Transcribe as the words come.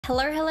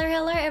Hello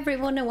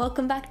everyone, and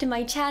welcome back to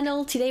my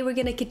channel. Today we're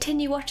gonna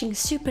continue watching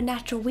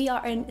Supernatural. We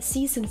are in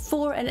season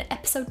 4 and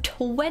episode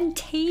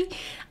 20.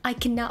 I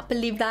cannot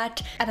believe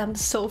that, and I'm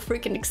so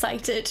freaking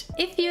excited.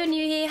 If you're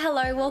new here,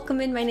 hello,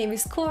 welcome in. My name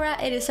is Cora.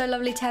 It is so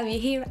lovely to have you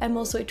here. I'm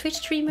also a Twitch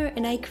streamer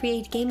and I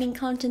create gaming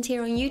content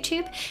here on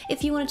YouTube.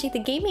 If you want to check the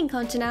gaming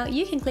content out,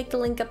 you can click the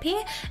link up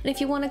here, and if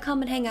you want to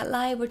come and hang out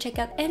live or check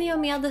out any of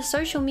my other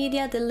social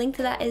media, the link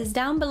to that is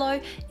down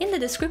below in the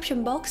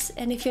description box.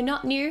 And if you're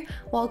not new,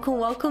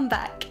 welcome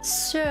back.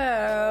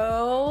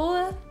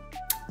 So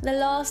the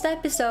last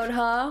episode,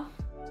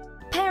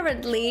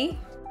 apparently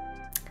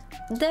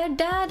their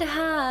dad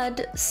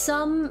had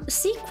some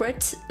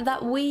secret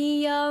that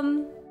we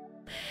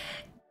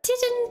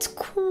didn't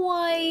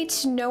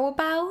quite know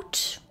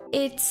about.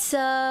 It's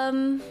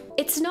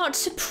not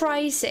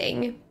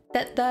surprising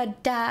that their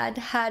dad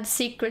had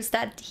secrets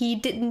that he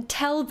didn't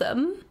tell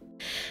them,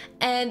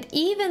 and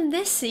even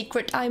this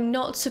secret I'm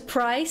not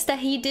surprised that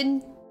he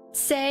didn't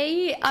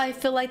say. I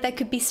feel like there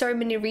could be so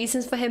many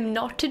reasons for him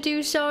not to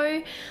do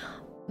so,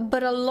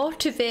 but a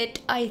lot of it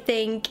I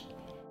think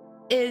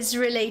is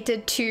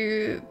related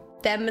to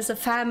them as a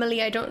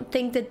family. I don't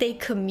think that they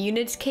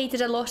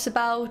communicated a lot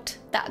about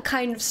that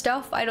kind of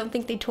stuff. I don't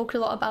think they talked a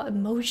lot about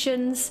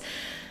emotions,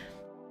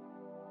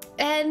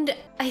 and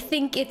I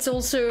think it's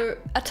also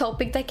a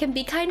topic that can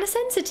be kind of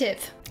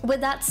sensitive.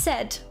 With that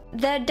said,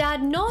 their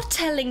dad not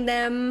telling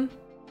them,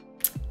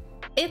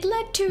 it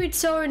led to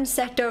its own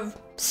set of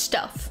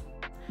stuff.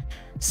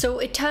 So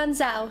it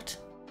turns out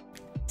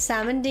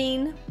Sam and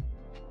Dean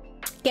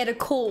get a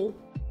call.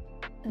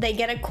 They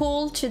get a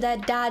call to their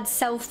dad's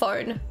cell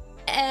phone,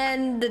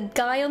 and the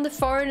guy on the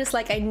phone is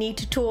like, I need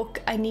to talk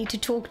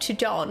to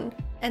John.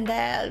 And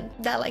they're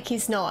like,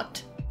 he's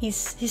not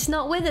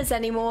with us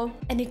anymore.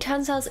 And it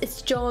turns out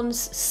it's John's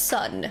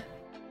son.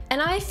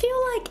 And I feel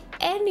like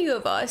any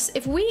of us,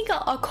 if we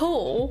got a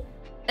call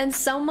and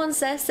someone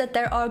says that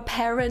they're our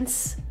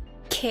parents'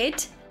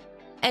 kid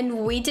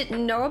and we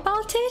didn't know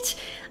about it,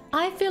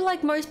 I feel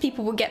like most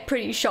people would get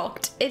pretty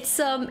shocked. It's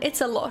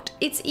a lot.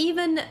 It's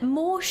even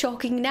more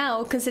shocking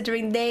now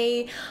considering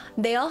they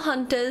are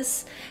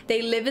hunters.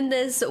 They live in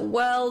this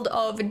world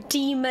of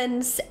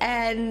demons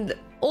and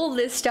all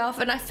this stuff,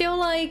 and I feel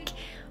like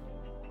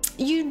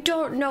you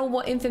don't know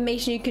what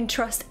information you can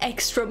trust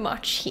extra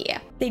much here.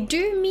 They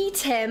do meet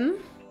him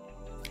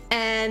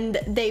and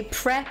they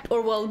prep,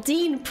 or well,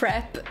 Dean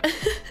prep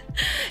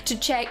to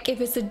check if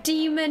it's a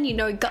demon. You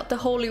know, he got the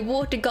holy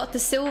water, got the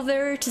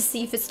silver to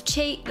see if it's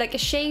like a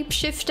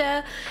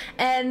shapeshifter,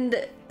 and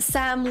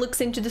Sam looks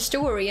into the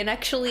story and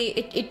actually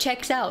it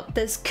checks out.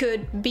 This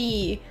could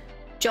be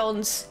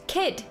John's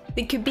kid.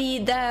 It could be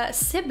their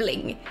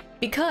sibling,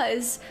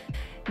 because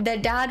their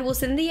dad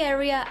was in the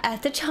area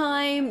at the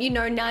time, you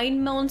know,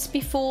 9 months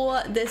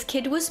before this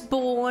kid was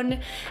born,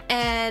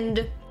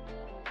 and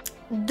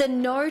the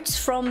notes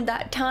from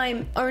that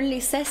time only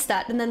says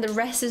that, and then the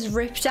rest is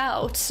ripped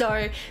out.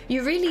 So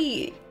you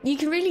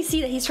can really see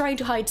that he's trying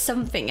to hide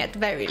something at the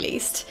very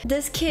least.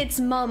 This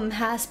kid's mum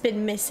has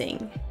been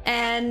missing,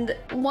 and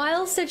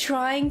whilst they're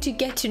trying to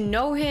get to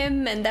know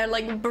him and they're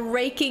like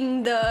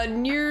breaking the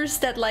news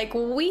that like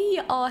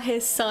we are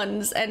his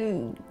sons,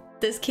 and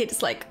this kid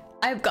is like,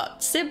 I've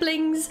got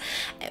siblings.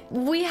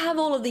 We have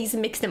all of these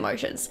mixed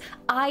emotions.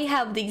 I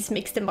have these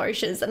mixed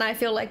emotions, and I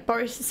feel like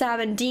both Sam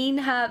and Dean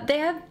have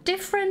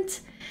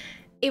different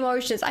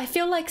emotions. I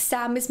feel like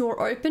Sam is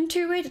more open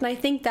to it, and I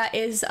think that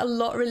is a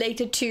lot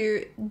related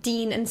to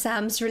Dean and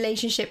Sam's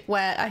relationship,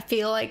 where I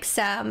feel like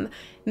Sam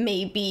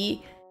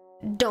maybe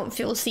don't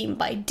feel seen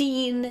by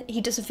Dean.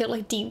 He doesn't feel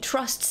like Dean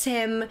trusts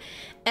him,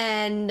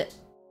 and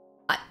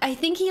I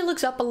think he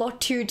looks up a lot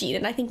to Dean,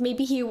 and I think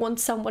maybe he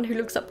wants someone who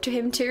looks up to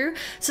him too.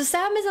 So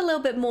Sam is a little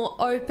bit more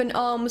open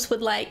arms with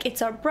like,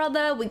 it's our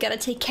brother, we gotta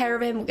take care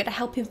of him, we gotta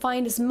help him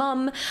find his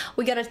mum,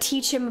 we gotta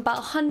teach him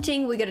about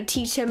hunting, we gotta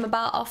teach him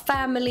about our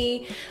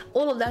family,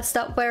 all of that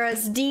stuff.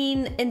 Whereas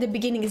Dean in the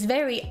beginning is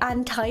very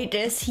anti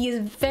this. He is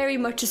very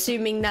much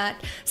assuming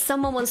that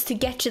someone wants to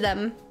get to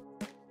them,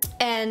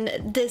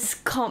 and this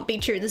can't be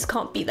true, this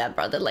can't be their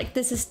brother, like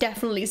this is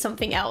definitely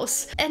something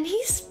else. And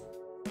he's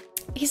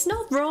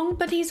not wrong,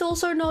 but he's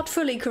also not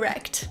fully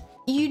correct.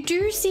 You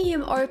do see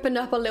him open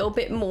up a little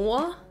bit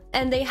more,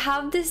 and they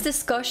have this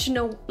discussion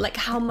of like,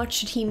 how much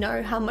should he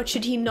know, how much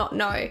should he not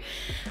know,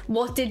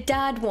 what did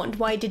dad want,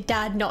 why did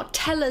dad not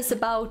tell us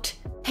about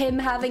him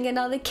having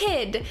another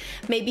kid?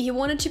 Maybe he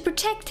wanted to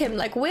protect him,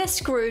 like we're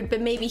screwed,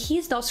 but maybe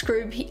he's not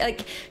screwed.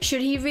 Like,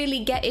 should he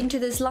really get into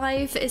this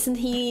life?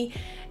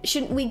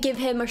 Shouldn't we give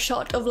him a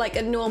shot of like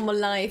a normal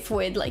life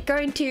with like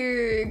going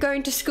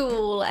to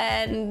school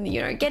and, you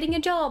know, getting a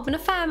job and a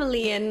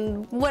family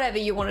and whatever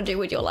you want to do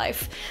with your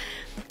life?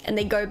 And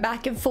they go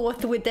back and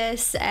forth with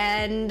this,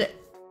 and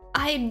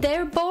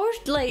they're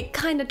both like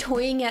kind of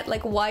toying at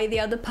like why the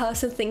other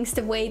person thinks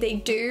the way they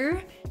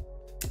do.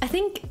 I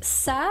think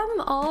Sam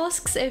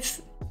asks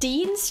if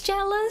Dean's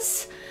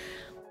jealous,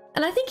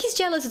 and I think he's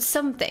jealous of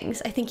some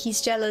things. I think he's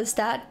jealous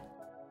that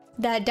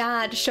their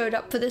dad showed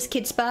up for this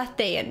kid's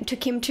birthday and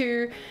took him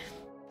to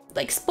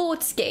like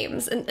sports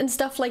games and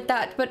stuff like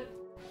that. But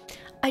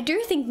I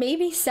do think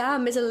maybe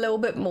Sam is a little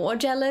bit more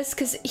jealous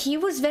because he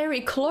was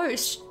very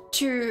close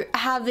to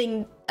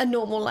having a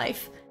normal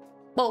life.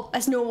 Well,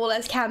 as normal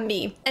as can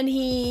be. And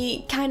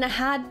he kind of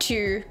had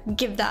to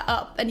give that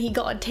up and he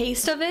got a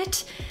taste of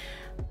it.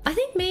 I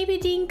think maybe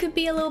Dean could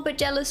be a little bit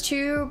jealous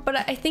too, but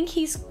I think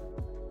he's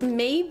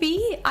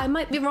maybe, I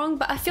might be wrong,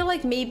 but I feel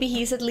like maybe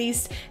he's at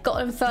least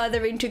gotten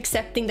further into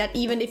accepting that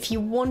even if he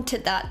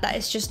wanted that, that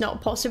is just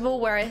not possible.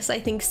 Whereas I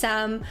think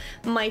Sam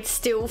might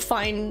still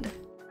find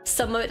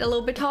some of it a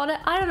little bit harder.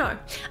 I don't know.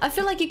 I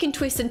feel like you can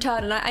twist and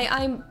turn, and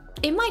I'm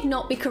it might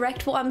not be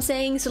correct what I'm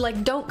saying, so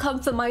like don't come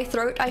for my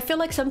throat. I feel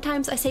like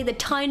sometimes I say the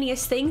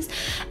tiniest things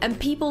and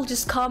people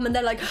just come and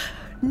they're like,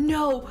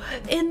 no,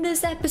 in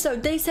this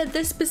episode they said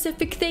this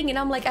specific thing, and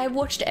I'm like, I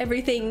watched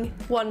everything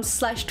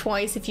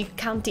once/twice if you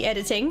count the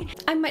editing.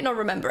 I might not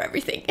remember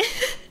everything.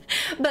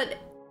 But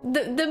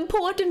the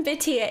important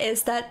bit here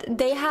is that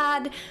they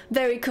had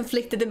very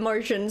conflicted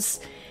emotions.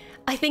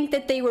 I think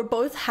that they were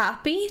both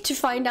happy to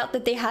find out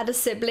that they had a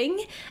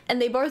sibling,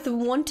 and they both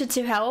wanted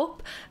to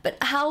help, but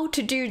how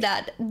to do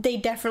that, they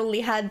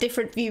definitely had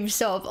different views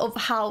of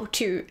how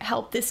to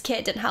help this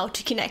kid and how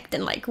to connect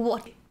and like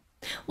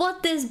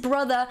what this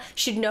brother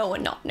should know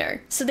and not know.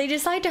 So they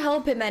decide to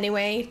help him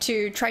anyway,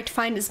 to try to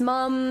find his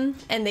mum,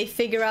 and they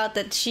figure out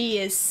that she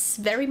is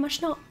very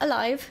much not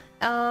alive.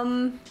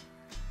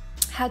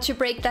 Had to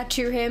break that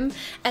to him,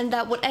 and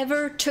that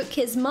whatever took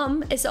his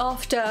mum is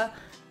after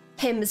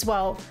him as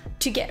well,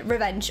 to get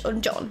revenge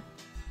on John.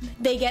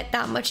 They get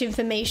that much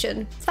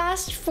information.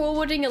 Fast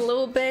forwarding a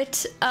little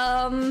bit,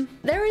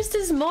 there is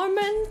this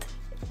moment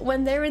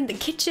when they're in the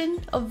kitchen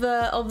of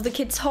the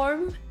kid's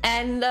home,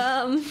 and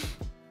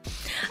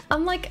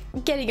I'm like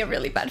getting a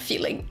really bad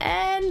feeling,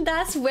 and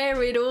that's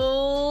where it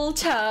all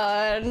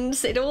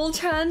turns. It all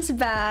turns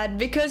bad,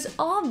 because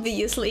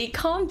obviously it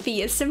can't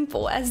be as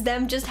simple as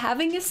them just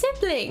having a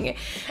sibling.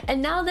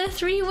 And now they're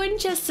 3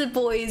 Winchester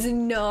boys,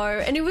 no.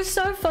 And it was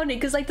so funny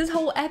because like this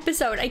whole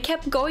episode I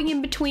kept going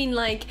in between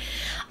like,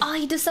 oh,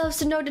 he deserves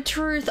to know the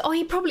truth. Oh,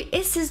 he probably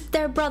is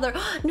their brother.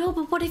 No,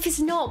 but what if he's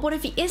not? What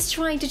if he is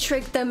trying to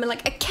trick them? And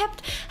like I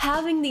kept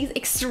having these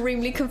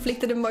extremely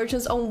conflicted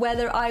emotions on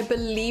whether I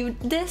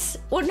believed this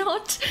or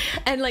not,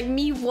 and like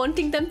me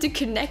wanting them to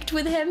connect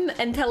with him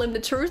and tell him the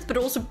truth, but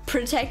also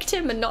protect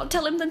him and not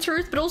tell him the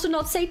truth, but also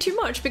not say too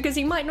much because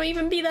he might not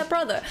even be their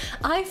brother.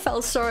 I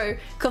felt so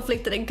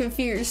conflicted and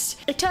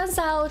confused. It turns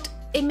out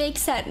it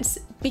makes sense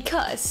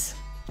because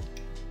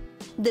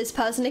this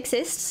person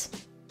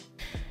exists.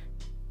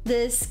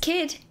 This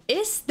kid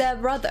is their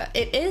brother.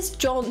 It is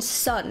John's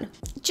son.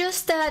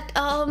 Just that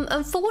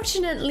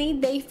unfortunately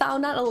they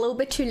found out a little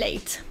bit too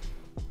late.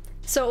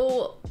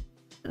 So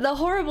the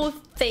horrible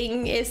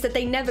thing is that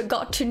they never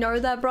got to know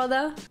their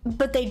brother,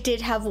 but they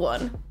did have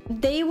one.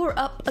 They were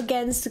up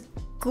against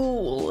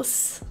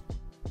ghouls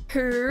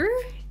who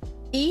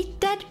eat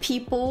dead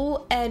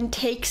people and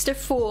takes the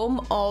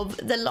form of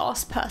the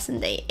last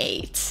person they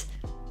ate.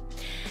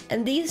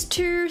 And these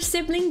 2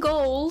 sibling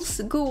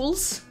ghouls, why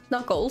is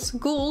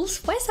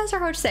that so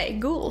hard to say?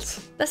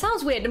 Ghouls. That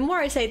sounds weird. The more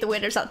I say it, the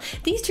weirder it sounds.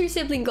 These 2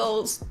 sibling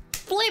ghouls,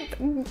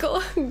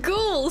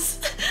 ghouls.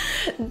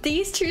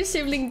 These 2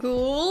 sibling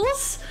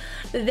ghouls,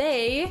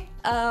 they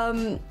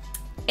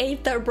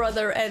ate their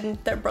brother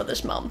and their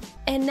brother's mom.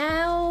 And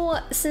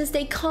now, since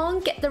they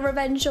can't get the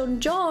revenge on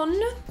John,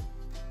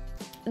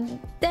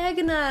 they're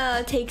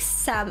gonna take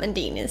Sam and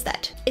Dean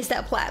instead, is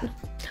their plan.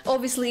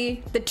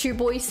 Obviously, the 2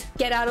 boys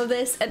get out of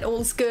this and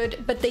all's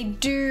good, but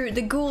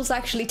the ghouls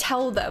actually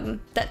tell them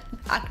that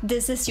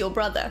this is your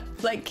brother.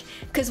 Like,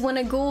 because when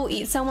a ghoul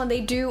eats someone, they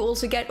do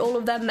also get all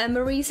of their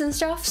memories and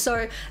stuff,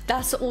 so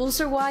that's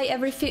also why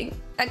everything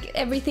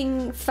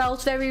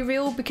felt very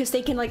real, because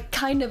they can like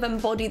kind of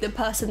embody the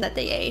person that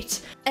they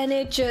ate. And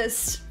it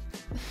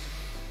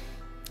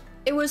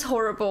was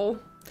horrible.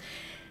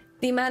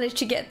 They managed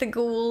to get the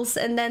ghouls,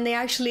 and then they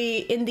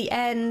actually, in the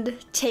end,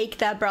 take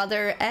their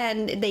brother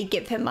and they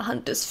give him a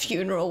hunter's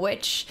funeral,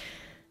 which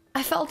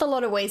I felt a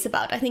lot of ways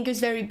about. I think it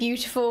was very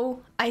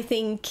beautiful. I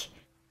think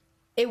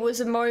it was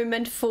a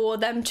moment for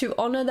them to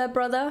honor their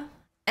brother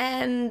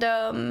and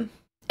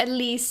at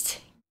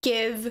least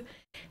give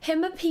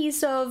him a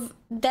piece of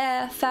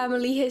their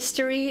family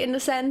history, in a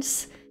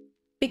sense,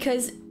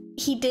 because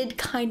he did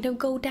kind of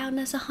go down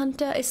as a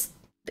hunter,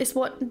 is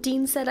what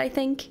Dean said, I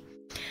think.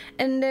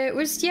 And it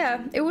was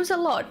a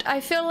lot.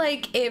 I feel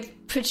like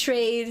it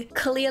portrayed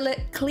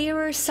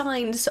clearer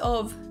signs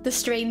of the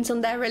strains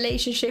on their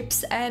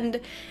relationships, and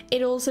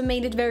it also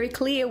made it very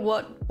clear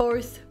what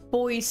both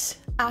boys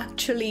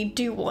actually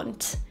do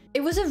want.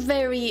 It was a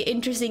very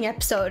interesting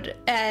episode,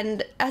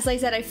 and as I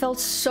said, I felt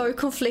so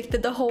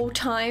conflicted the whole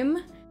time.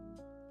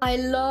 I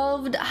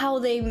loved how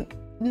they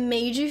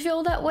made you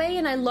feel that way,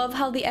 and I love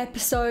how the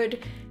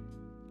episode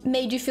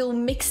made you feel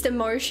mixed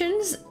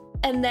emotions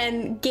and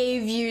then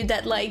gave you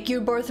that like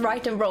you're both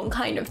right and wrong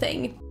kind of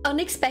thing.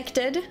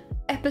 Unexpected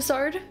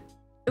episode.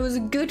 It was a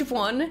good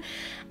one,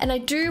 and I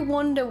do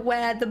wonder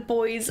where the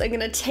boys are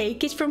gonna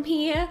take it from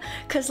here,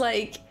 because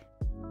like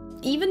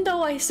even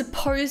though I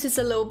suppose it's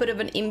a little bit of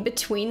an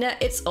in-betweener,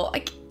 it's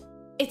like,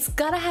 it's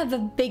gotta have a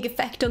big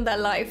effect on their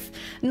life.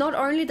 Not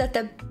only that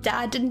their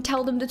dad didn't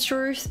tell them the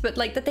truth, but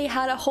like that they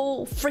had a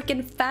whole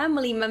freaking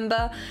family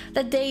member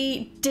that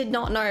they did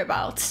not know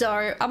about.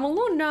 So I'm a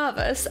little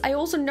nervous. I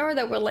also know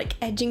that we're like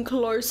edging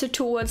closer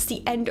towards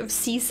the end of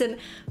season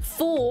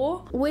 4,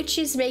 which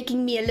is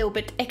making me a little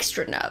bit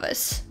extra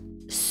nervous.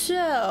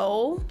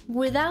 So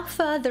without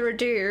further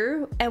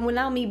ado, and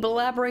without me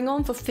blabbering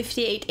on for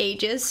 58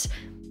 ages,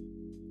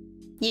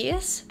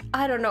 yes,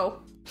 I don't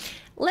know.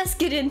 Let's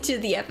get into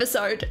the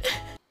episode.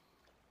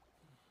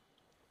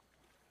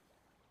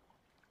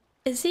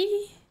 Is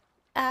he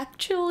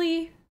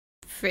actually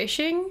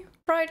fishing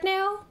right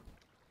now?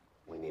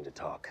 We need to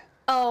talk.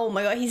 Oh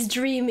my god, he's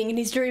dreaming, and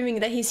he's dreaming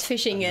that he's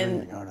fishing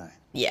and... Aren't I?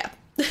 Yeah.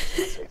 Not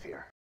safe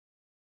here.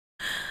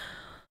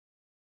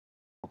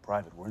 We're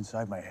private. We're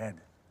inside my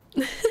head.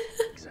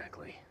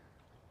 Exactly.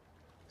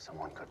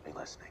 Someone could be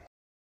listening.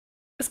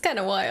 It's kind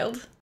of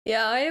wild.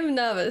 Yeah, I am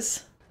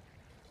nervous.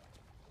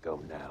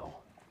 Go now.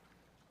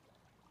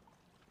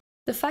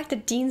 The fact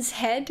that Dean's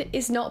head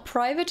is not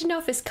private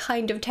enough is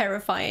kind of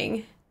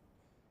terrifying.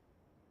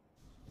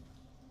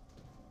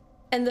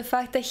 And the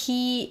fact that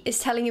he is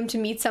telling him to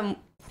meet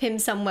him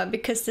somewhere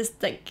because this,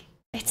 like,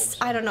 it's,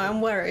 I don't know,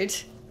 I'm worried.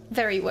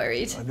 Very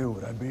worried. I knew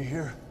it. I'd be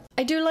here.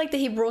 I do like that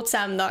he brought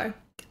Sam though.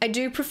 I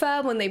do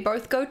prefer when they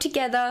both go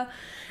together.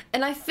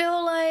 And I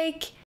feel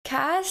like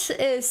Cass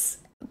is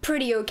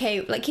pretty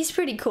okay. Like, he's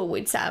pretty cool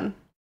with Sam,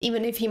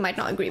 even if he might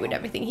not agree with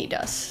everything he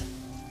does.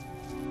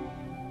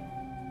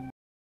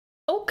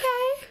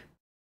 Okay.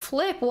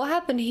 Flip, what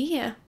happened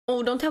here?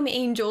 Oh, don't tell me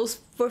angels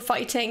were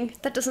fighting.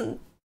 That doesn't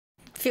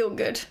feel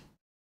good.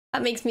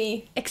 That makes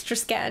me extra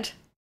scared.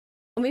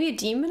 Or maybe a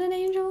demon and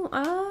angel?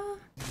 Ah.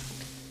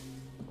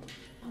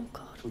 Oh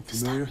god, what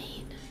does that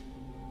mean?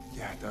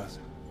 Yeah, it does.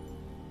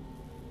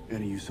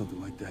 Annie used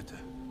something like that to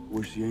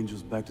wish the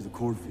angels back to the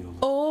cornfield.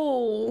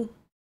 Oh.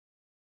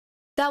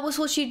 That was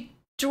what she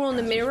drew on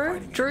the mirror?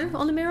 Drew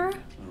on the mirror?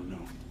 I don't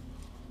know.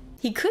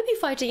 He could be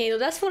fighting angel.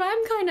 That's what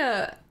I'm kind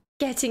of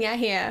getting at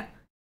here.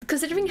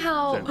 Considering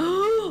how...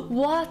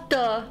 What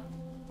the...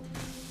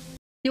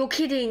 You're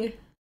kidding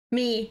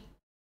me.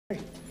 Hey,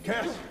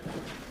 Cass!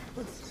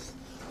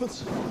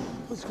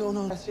 What's going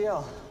on?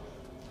 Castiel.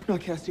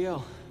 Not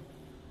Castiel.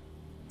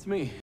 It's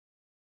me.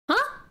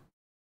 Huh?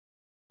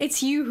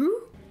 It's you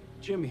who?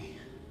 Jimmy.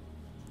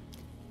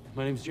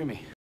 My name's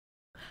Jimmy.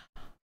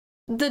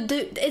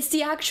 It's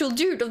the actual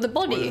dude of the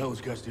body. Where the hell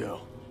is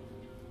Castiel?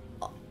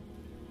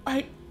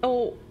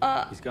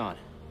 He's gone.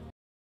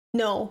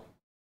 No.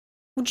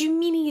 What do you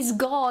mean he's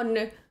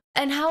gone?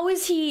 And how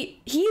is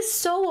he is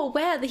so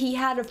aware that he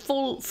had a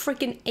full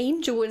freaking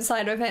angel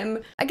inside of him.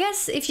 I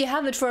guess if you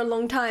have it for a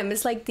long time,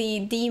 it's like the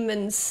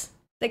demons.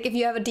 Like if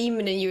you have a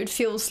demon in you, it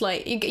feels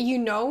like, you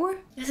know?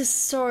 This is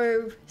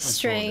so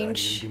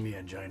strange. Give me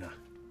angina.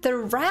 The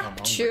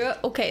Rapture?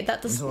 Okay,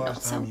 that does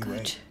not sound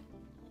good. Ate?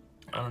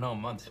 I don't know, a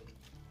month.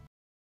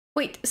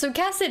 Wait, so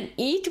Cass didn't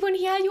eat when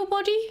he had your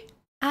body?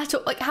 At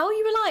all? Like, how are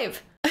you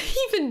alive?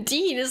 Even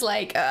Dean is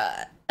like,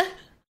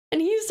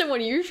 and he's the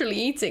one usually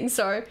eating,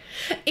 so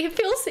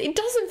it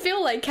doesn't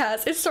feel like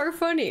Cass. It's so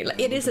funny. Like,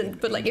 it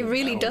isn't, but like it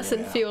really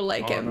doesn't feel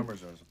like All I him. remember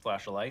is there was a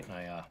flash of light,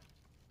 and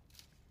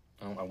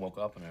I woke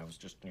up and I was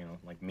just, you know,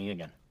 like me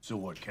again. So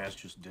what, Cass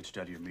just ditched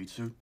out of your meat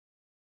suit?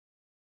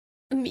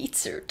 Meat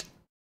suit.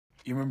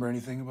 You remember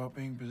anything about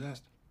being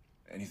possessed?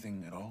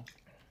 Anything at all?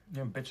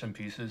 Yeah, bits and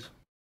pieces.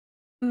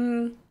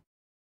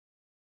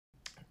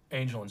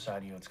 Angel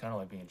inside you, it's kind of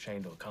like being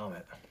chained to a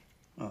comet.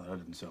 Oh, that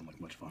didn't sound like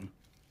much fun.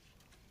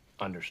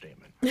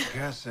 Understatement.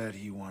 Cass said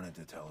he wanted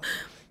to tell us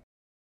everything.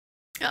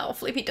 Oh,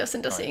 Flippy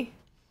doesn't, does he?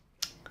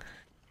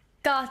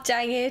 God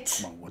dang it.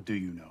 Come on, what do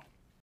you know?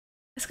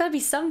 It's gotta be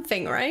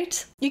something,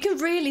 right? You can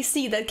really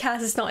see that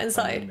Cass is not My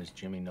inside. name is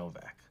Jimmy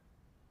Novak.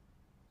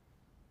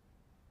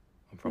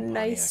 I'm from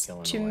Nice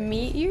Pontiac, to Illinois.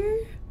 meet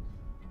you.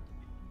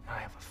 I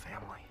have a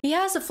family. He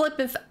has a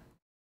flippin'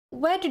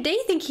 Where do they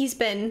think he's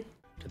been?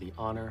 To the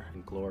honor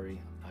and glory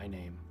of thy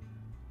name.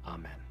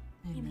 Amen.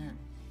 Amen.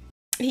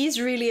 He's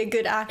really a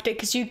good actor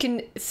because you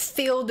can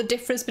feel the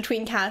difference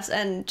between Cass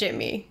and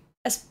Jimmy.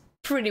 That's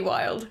pretty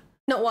wild.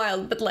 Not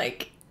wild, but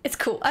like, it's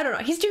cool. I don't know.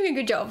 He's doing a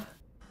good job.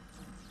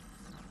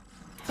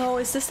 Oh,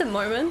 is this the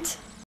moment?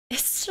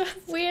 It's so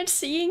weird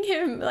seeing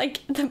him like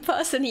the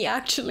person he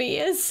actually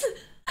is.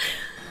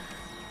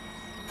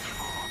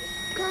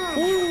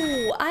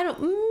 Ooh, I don't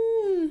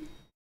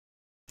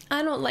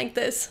like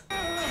this.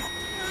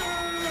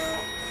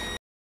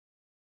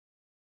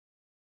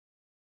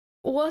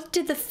 What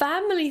did the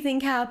family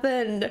think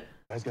happened?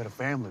 Guy's got a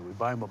family. We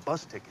buy him a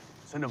bus ticket.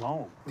 Send him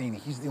home. Dean,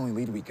 he's the only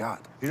lead we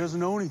got. He doesn't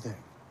know anything.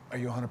 Are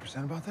you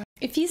 100% about that?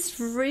 If he's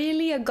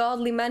really a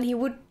godly man, he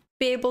would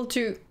be able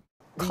to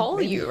call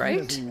Maybe you, He right?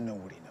 doesn't even know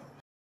what he knows.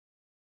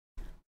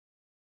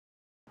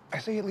 I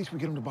say at least we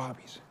get him to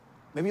Bobby's.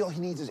 Maybe all he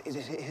needs is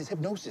his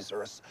hypnosis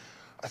or a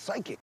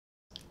psychic.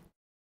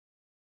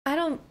 I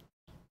don't...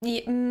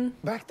 Yeah,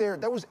 Back there,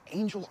 that was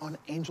angel on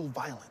angel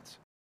violence.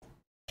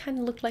 kind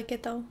of looked like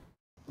it though.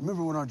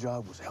 Remember when our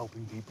job was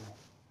helping people?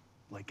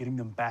 Like getting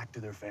them back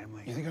to their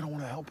family? You think I don't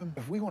want to help him?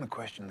 If we want to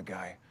question the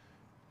guy,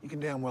 you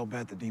can damn well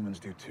bet the demons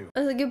do too.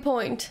 That's a good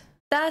point.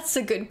 That's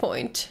a good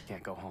point.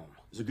 Can't go home.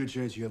 There's a good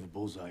chance you have a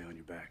bullseye on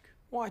your back.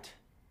 What?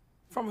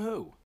 From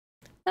who?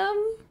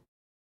 The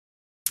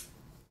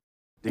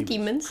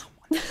demons.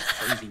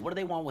 Crazy. What do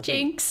they want with me?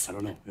 Jinx. I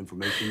don't know.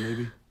 Information,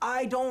 maybe?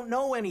 I don't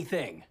know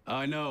anything.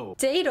 I know.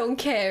 They don't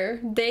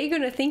care. They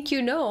gonna think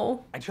you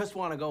know. I just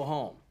want to go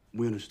home.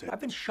 We understand. I've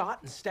been shot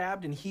and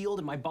stabbed and healed,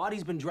 and my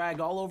body's been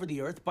dragged all over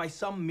the earth. By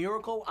some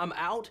miracle, I'm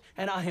out,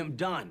 and I am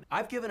done.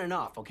 I've given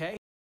enough, okay?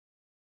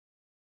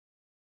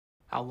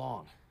 How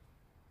long?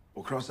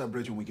 We'll cross that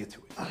bridge when we get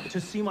to it. To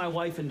see my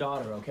wife and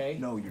daughter, okay?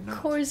 No, you're not.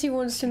 Of course he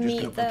wants to You're just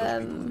meet gonna put those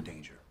people in them.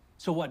 danger.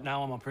 So what,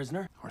 now I'm a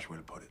prisoner? Harsh way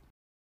to put it.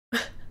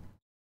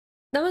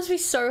 That must be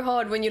so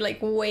hard when you're like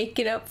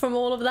waking up from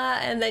all of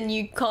that and then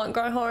you can't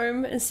go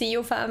home and see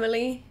your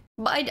family.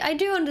 But I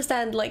do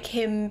understand like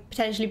him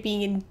potentially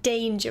being in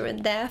danger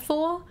and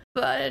therefore,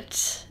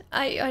 but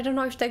I don't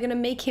know if they're gonna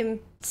make him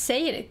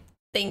say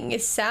anything.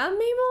 Is Sam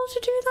able to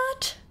do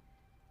that?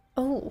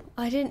 Oh,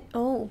 I didn't.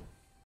 Oh,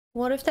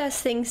 what if there's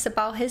things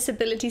about his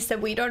abilities that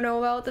we don't know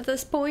about at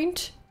this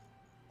point?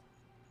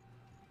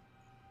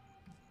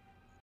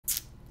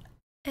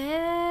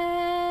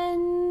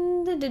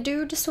 And the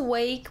dude is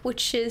awake,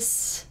 which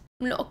is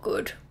not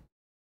good.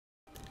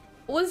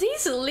 Was he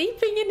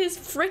sleeping in his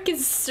frickin'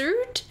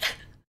 suit?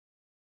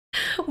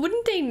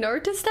 Wouldn't they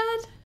notice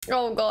that?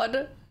 Oh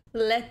god.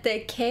 Let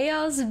the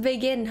chaos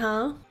begin,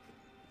 huh?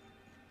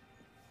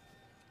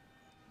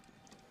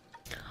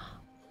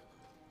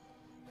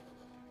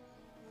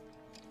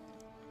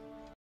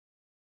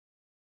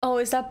 Oh,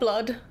 is that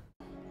blood?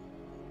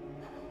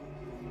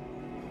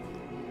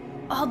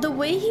 Oh, the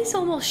way he's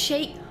almost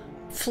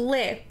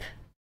Flip.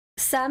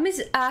 Sam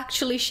is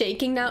actually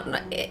shaking now.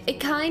 It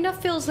kind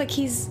of feels like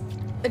he's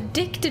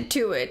addicted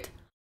to it.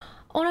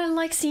 Oh, I don't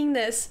like seeing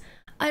this.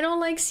 I don't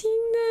like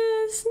seeing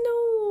this.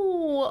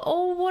 No.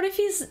 Oh, what if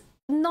he's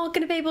not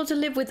gonna be able to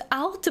live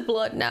without the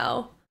blood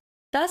now?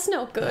 That's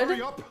not good.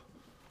 Hurry up!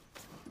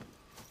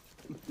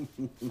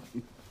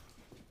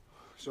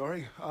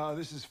 Sorry,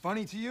 this is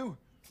funny to you?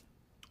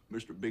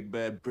 Mr. Big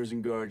Bad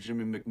Prison Guard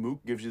Jimmy McMook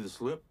gives you the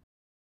slip?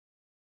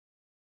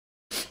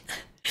 I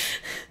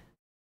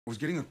was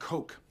getting a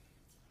Coke.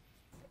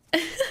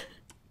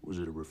 Was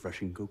it a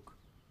refreshing Coke?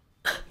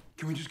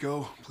 Can we just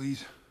go,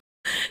 please?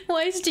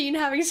 Why is Dean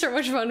having so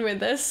much fun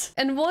with this?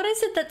 And what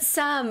is it that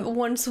Sam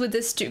wants with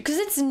this too? Because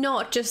it's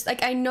not just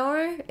like, I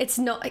know it's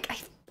not like,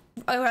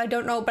 I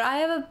don't know, but I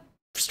have a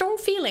strong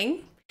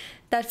feeling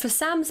that for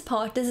Sam's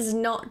part, this is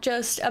not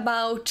just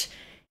about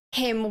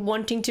him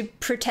wanting to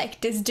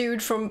protect this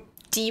dude from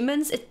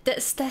demons.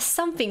 There's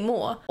something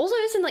more. Also,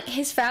 isn't like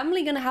his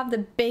family gonna have the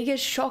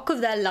biggest shock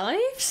of their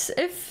lives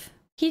if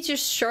he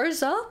just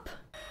shows up?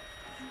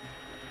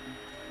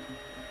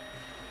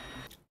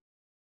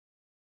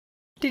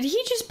 Did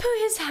he just put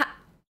his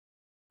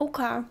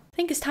Okay, I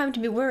think it's time to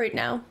be worried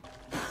now.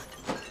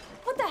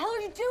 What the hell are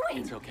you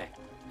doing? It's okay.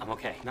 I'm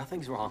okay.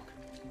 Nothing's wrong.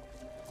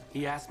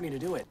 He asked me to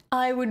do it.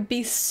 I would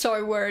be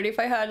so worried if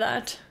I heard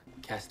that.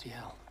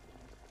 Castiel.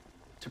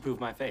 To prove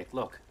my faith.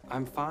 Look,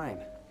 I'm fine.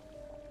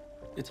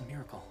 It's a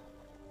miracle.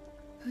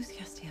 Who's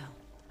Castiel?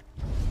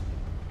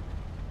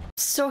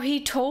 So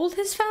he told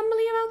his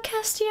family about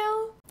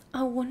Castiel?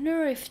 I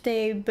wonder if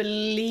they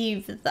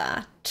believe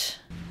that.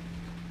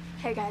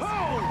 Hey guys.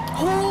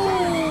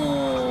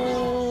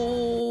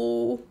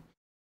 Oh!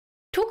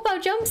 Talk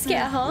about jump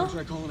scare, huh? Should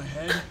I call it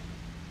ahead?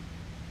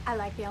 I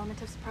like the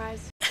element of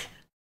surprise.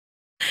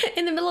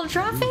 In the middle of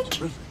traffic?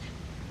 Terrific.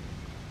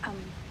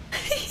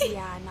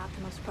 Yeah, not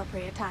the most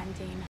appropriate time,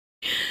 Dean.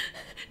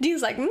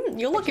 Dean's like,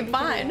 you're looking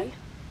fine.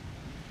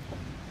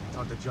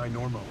 Talk to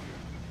Ginormo here.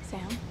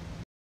 Sam,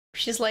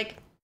 She's like,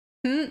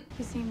 you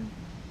seem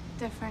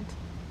different.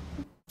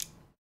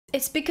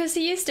 it's because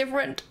he is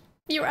different.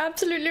 You're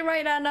absolutely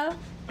right, Anna.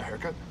 A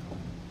haircut?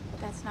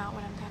 That's not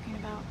what I'm talking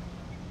about.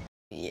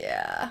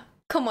 Yeah.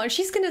 Come on,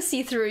 she's gonna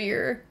see through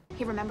your...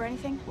 You remember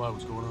anything? Why,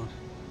 what's going on?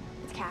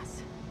 It's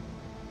Cass.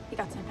 He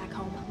got sent back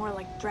home, more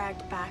like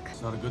dragged back.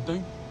 It's not a good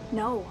thing?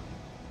 No,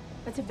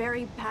 that's a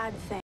very bad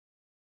thing.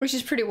 Which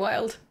is pretty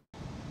wild.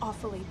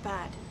 Awfully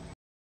bad.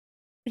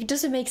 It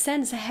doesn't make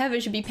sense.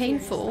 Heaven should be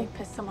painful. Seriously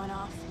piss someone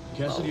off.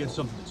 Cassidy had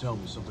something to tell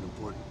me, something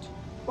important.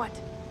 What?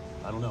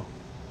 I don't know.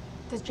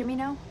 Does Jimmy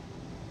know?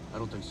 I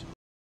don't think so.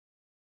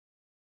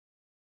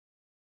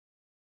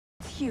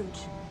 It's huge.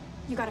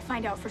 You gotta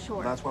find out for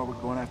sure. That's why we're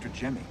going after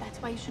Jimmy.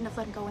 That's why you shouldn't have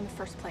let him go in the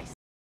first place.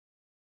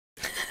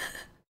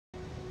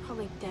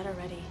 Probably dead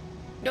already.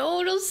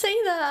 No, don't say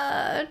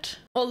that.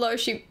 Although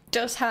she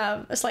does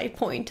have a slight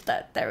point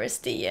that there is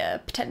the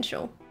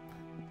potential.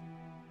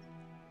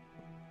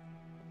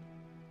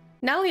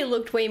 Now he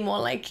looked way more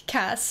like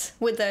Cass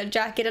with the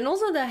jacket and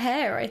also the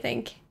hair, I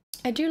think.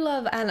 I do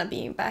love Anna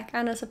being back.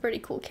 Anna's a pretty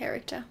cool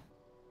character.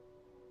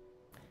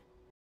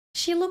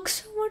 She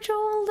looks so much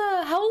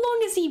older. How long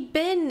has he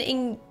been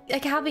in,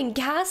 like, having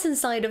gas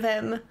inside of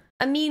him?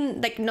 I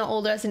mean, like, not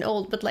older as in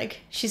old, but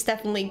like, she's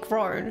definitely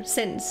grown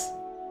since.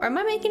 Or am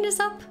I making this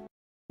up?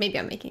 Maybe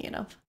I'm making it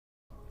up.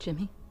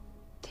 Jimmy,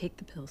 take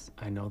the pills.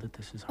 I know that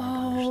this is hard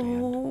to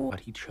understand, but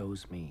he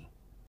chose me.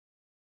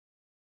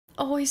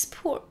 Oh, he's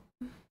poor.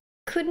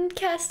 Couldn't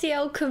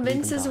Castiel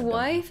convince his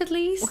wife at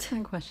least? What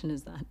kind of question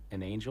is that?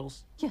 And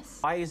angels? Yes.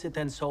 Why is it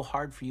then so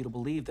hard for you to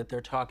believe that they're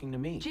talking to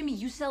me? Jimmy,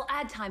 you sell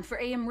ad time for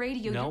AM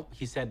radio. No,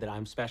 he said that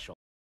I'm special.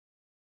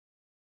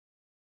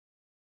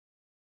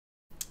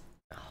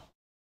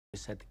 He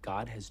said that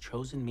God has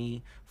chosen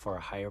me for a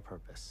higher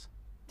purpose.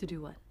 To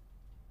do what?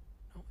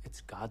 No,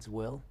 it's God's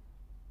will.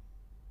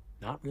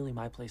 Not really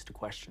my place to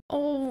question.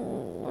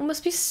 Oh, it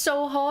must be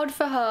so hard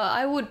for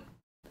her.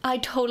 I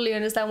totally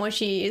understand why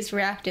she is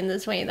reacting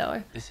this way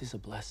though. This is a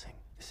blessing.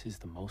 This is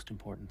the most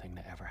important thing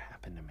to ever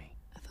happen to me.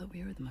 I thought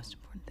we were the most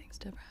important things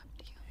to ever happen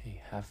to you.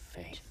 Hey, have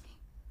faith. Jimmy,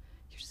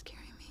 you're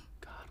scaring me.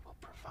 God will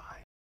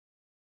provide.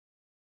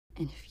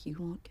 And if you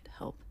won't get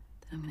help,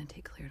 then I'm gonna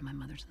take Claire to my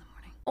mother's in the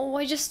morning. Oh,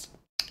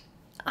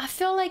 I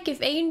feel like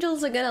if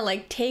angels are gonna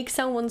like take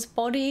someone's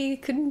body,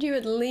 couldn't you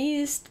at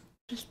least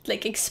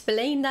like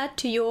explain that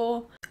to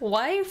your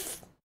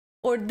wife?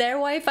 Or their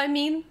wife, I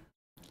mean?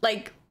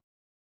 Like...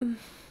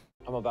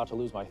 I'm about to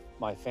lose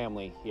my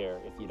family here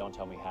if you don't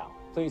tell me how.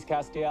 Please,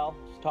 Castiel,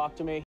 talk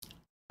to me.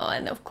 Oh,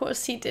 and of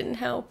course he didn't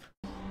help.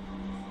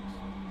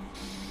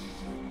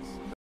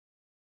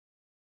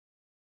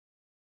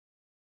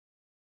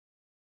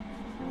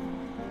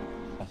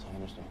 Yes, I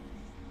understand.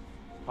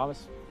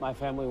 Promise my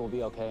family will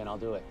be okay and I'll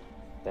do it.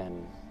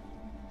 Then,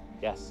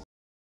 yes.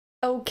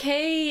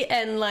 Okay,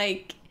 and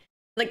like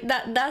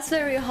that's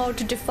very hard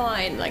to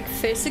define. Like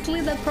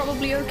physically they're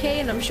probably okay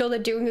and I'm sure they're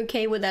doing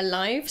okay with their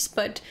lives,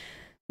 but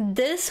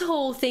this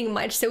whole thing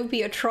might still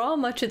be a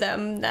trauma to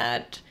them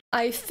that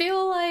I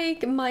feel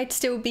like might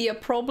still be a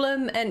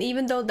problem. And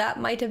even though that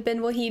might have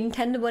been what he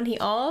intended when he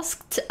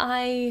asked,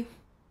 I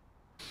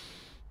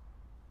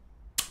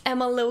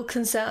am a little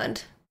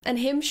concerned. And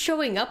him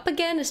showing up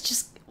again is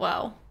just,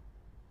 wow.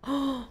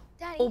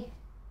 Daddy.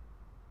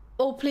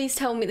 Oh, please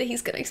tell me that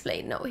he's gonna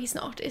explain. No, he's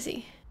not, is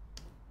he?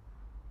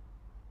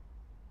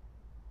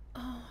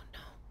 Oh, no.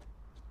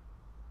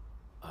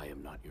 I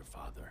am not your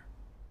father.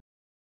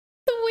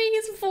 The way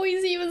his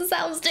voice even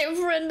sounds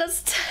different,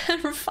 that's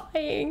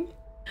terrifying.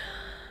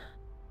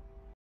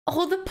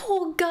 Oh, the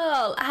poor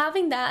girl.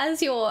 Having that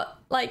as your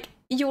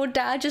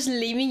dad just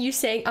leaving you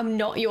saying, I'm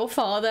not your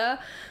father,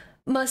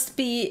 must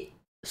be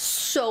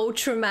so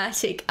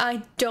traumatic.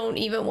 I don't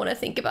even want to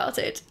think about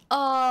it.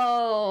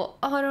 Oh,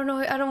 I don't know.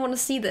 I don't want to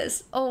see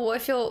this. Oh, I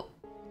feel...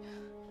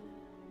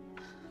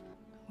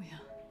 We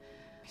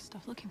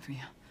stopped looking for you.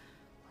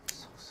 I'm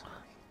so sorry.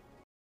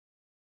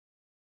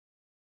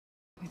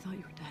 We thought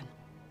you were dead.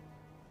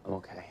 I'm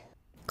okay.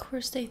 Of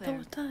course they Claire.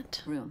 thought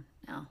that. Room,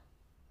 now.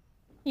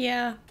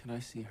 Yeah. Can I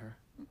see her?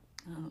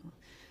 Oh.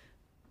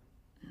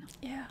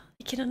 Yeah.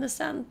 I can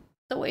understand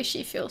the way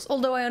she feels.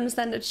 Although I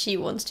understand that she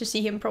wants to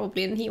see him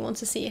probably and he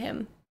wants to see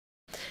him.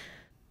 I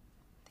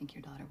think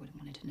your daughter would have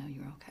wanted to know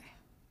you were okay.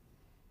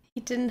 He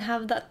didn't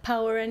have that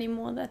power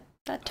anymore that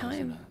I was in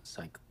time. a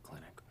psych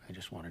clinic. I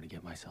just wanted to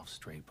get myself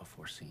straight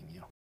before seeing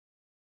you.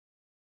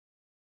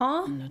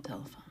 Huh? No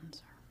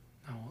telephones.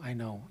 No, I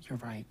know. You're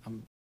right.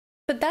 I'm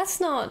But that's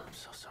not...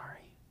 so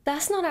sorry.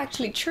 That's not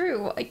actually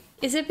true. Like,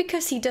 is it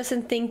because he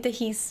doesn't think that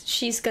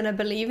she's gonna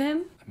believe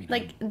him? I mean,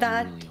 like, I'm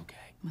that really okay.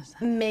 What's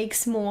that?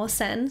 makes more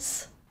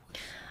sense.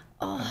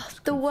 Oh,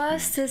 the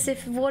worst is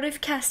what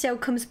if Castiel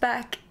comes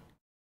back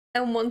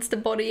and wants the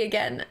body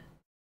again?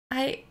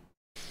 I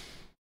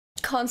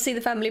can't see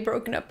the family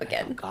broken up I thought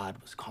again. God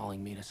was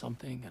calling me to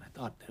something, and I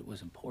thought that it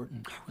was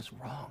important. I was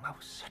wrong. I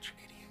was such an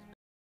idiot.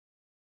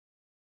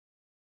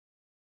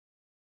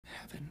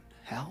 Heaven,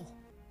 hell,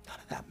 none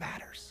of that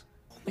matters.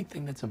 Only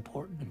thing that's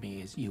important to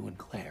me is you and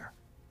Claire.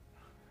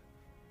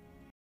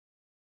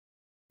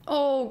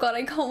 Oh god,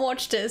 I can't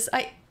watch this.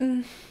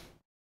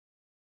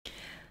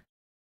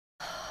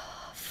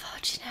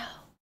 Fudge no.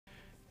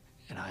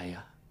 And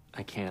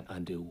I can't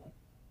undo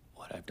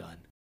what I've done.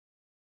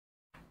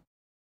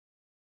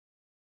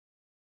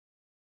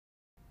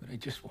 But I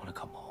just want to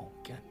come home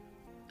again.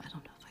 I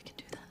don't know if I can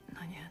do that.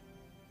 Not yet.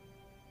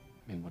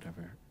 I mean,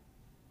 whatever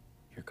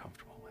you're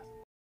comfortable with.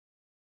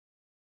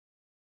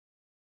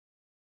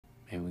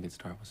 Maybe we could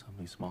start with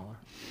something smaller.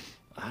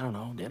 I don't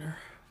know, dinner?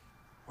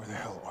 Where the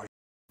hell are you?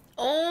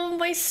 Oh,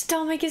 my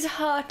stomach is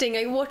hurting.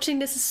 Like, watching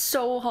this is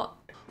so hot.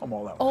 I'm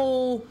all out.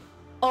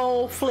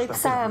 Oh, Flick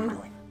Stop whatever you're Sam.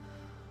 doing.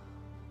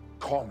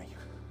 Call me.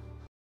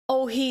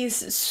 Oh,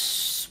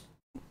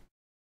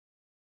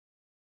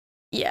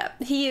 yeah,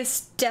 he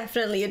is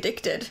definitely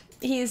addicted.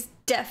 He is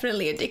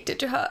definitely addicted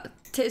to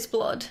his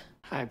blood.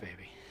 Hi,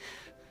 baby.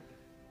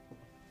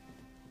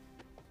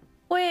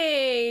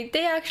 Wait,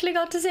 they actually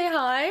got to say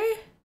hi?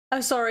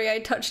 I'm sorry, I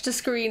touched the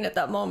screen at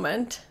that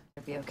moment.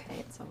 It'll be okay.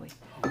 It's always...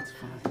 Oh, it's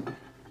fine.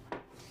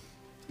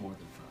 It's more than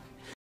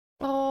fine.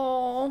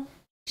 Oh,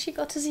 she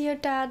got to see her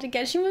dad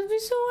again. She must be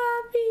so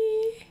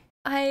happy.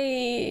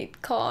 I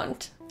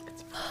can't.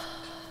 It's fine.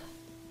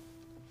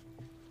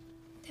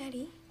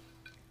 Daddy,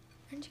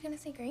 aren't you gonna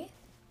say great?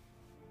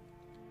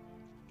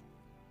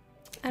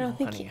 I don't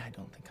think honey, I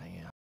don't think I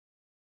am.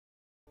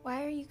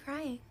 Why are you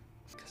crying?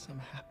 Because I'm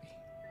happy.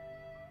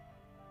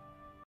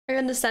 I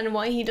understand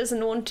why he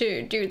doesn't want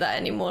to do that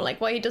anymore, like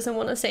why he doesn't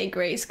want to say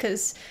grace,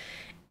 because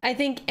I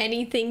think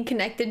anything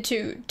connected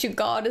to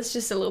God is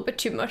just a little bit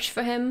too much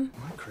for him.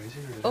 Am I crazy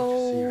or did I just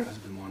see your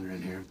husband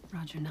wandering here?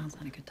 Roger, now's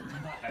not a good time.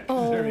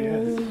 There he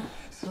is.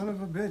 Son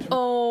of a bitch.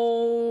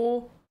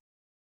 Oh,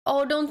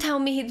 don't tell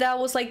me that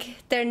was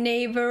like their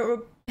neighbor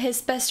or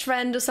his best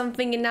friend or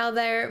something, and now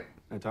they're...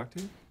 Can I talk to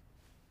you?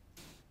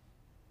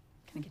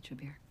 Can I get you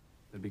a beer?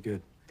 That'd be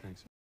good.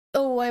 Thanks.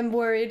 Oh, I'm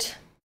worried.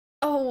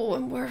 Oh,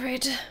 I'm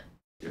worried.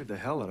 Scared the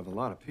hell out of a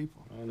lot of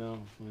people. I know.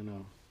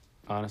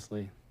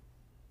 Honestly,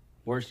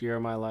 worst year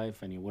of my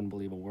life, and you wouldn't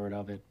believe a word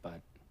of it, but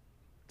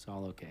it's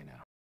all okay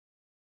now.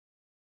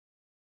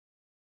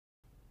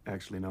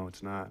 Actually, no,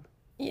 it's not.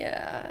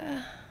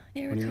 Yeah,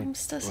 here What it do you mean?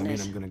 comes, doesn't Well, I it?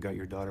 mean, I'm gonna gut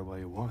your daughter while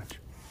you watch.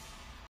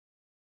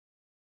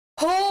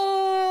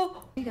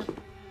 Oh!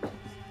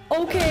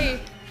 Okay.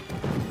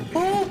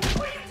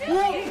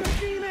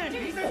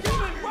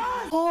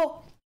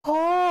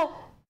 Oh!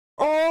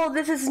 Oh,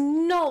 this is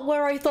not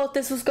where I thought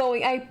this was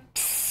going. I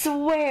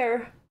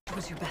swear. I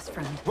was your best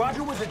friend.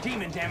 Roger was a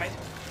demon, damn it.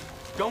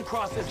 Don't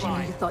cross this I know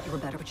line. you thought you were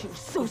better, but you were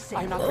so sick.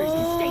 I'm not crazy.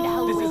 Stay the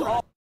hell This away. is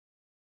all.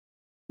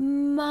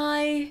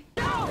 My...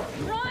 No!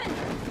 Run!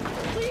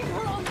 Leave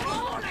her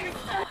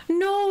alone!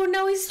 No,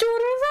 now his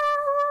daughter's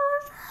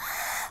out.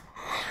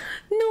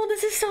 No,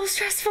 this is so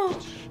stressful.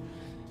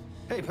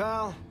 Hey,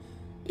 pal.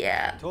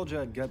 Yeah. Told you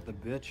I'd gut the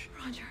bitch.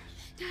 Roger.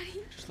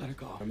 Daddy. Just let her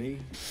go. For me,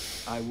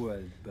 I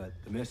would, but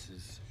the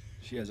missus,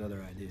 she has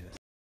other ideas.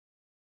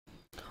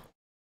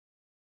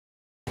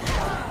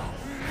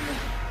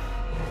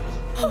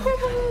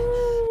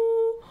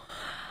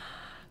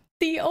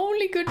 The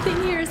only good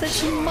thing here is that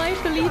she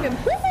might believe him.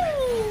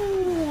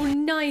 Woo!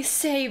 Nice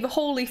save.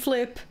 Holy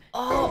flip.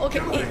 Oh, okay.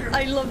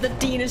 I love that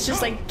Dean is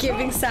just like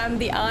giving Sam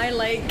the eye,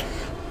 like,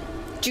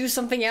 do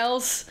something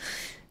else.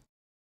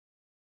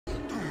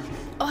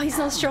 Oh, he's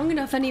not strong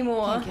enough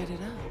anymore. Get it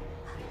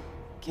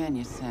up. Can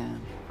you,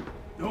 Sam?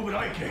 No, but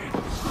I can.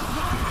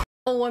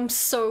 Oh, I'm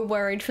so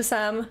worried for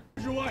Sam.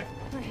 Where's your wife?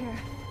 We're here.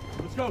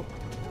 Let's go.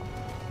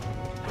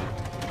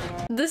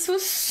 This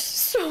was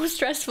so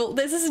stressful.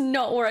 This is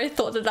not where I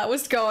thought that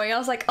was going. I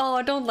was like,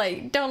 oh, don't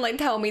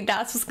tell me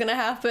that's what's gonna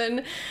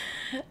happen.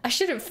 I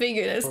should have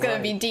figured it's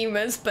gonna be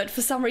demons, but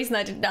for some reason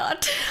I did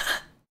not.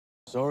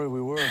 Sorry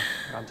we were.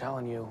 I'm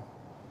telling you,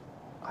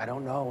 I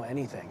don't know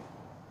anything.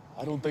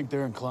 I don't think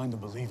they're inclined to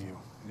believe you.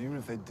 And even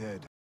if they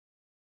did,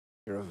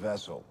 you're a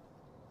vessel.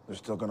 They're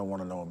still gonna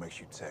want to know what makes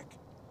you tick.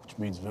 Which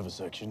means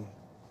vivisection,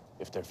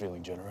 if they're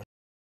feeling generous.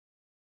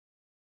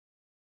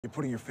 You're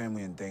putting your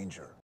family in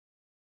danger.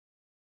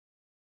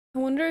 I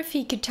wonder if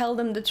he could tell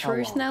them the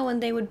truth long? now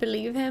and they would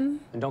believe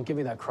him. And don't give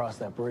me that cross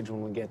that bridge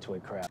when we get to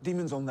it crap.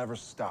 Demons will never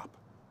stop.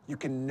 You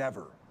can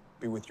never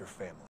be with your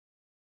family.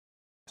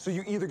 So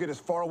you either get as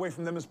far away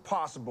from them as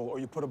possible or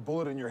you put a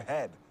bullet in your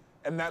head.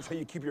 And that's how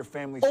you keep your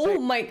family Oh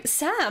safe. my,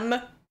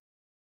 Sam!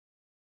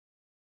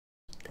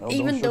 Well,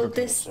 Even don't though sugarcoat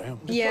this, it, Sam.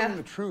 Just yeah. tell them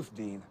the truth,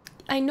 Dean.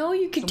 I know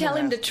you could tell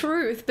Someone him the asked-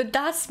 truth, but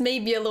that's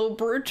maybe a little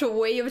brutal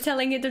way of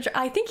telling it the truth.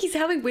 I think he's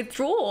having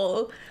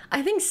withdrawal.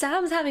 I think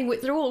Sam's having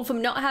withdrawal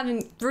from not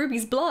having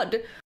Ruby's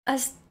blood.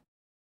 As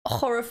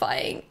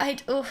horrifying.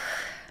 I'd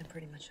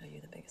pretty much owe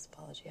you the biggest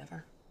apology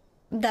ever.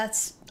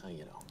 That's, Oh, you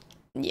know.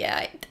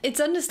 yeah, it's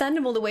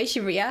understandable the way she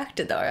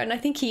reacted though, and I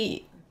think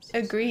he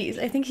agrees.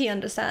 I think he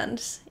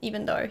understands,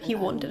 even though he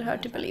wanted her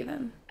to believe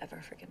him.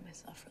 Ever forgive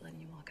myself for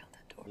letting you walk out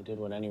that door. You did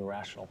what any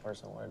rational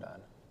person would have done.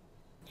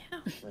 Yeah.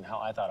 I mean, how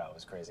I thought I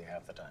was crazy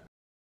half the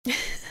time.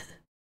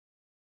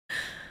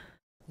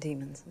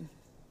 Demons.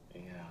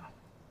 Yeah.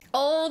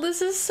 Oh,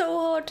 this is so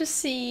hard to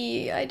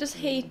see. I just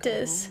hate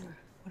this.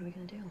 What are we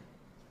gonna do?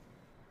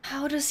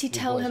 How does he You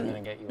tell boys are him?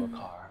 gonna get you a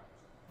car.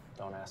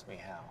 Don't ask me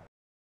how.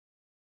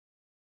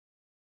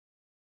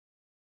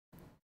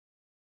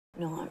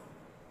 No,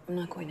 I'm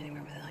not going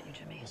anywhere without you,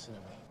 Jimmy. Listen to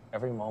me.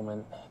 Every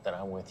moment that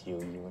I'm with you,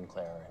 you and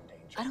Claire are in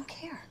danger. I don't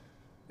care.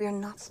 We are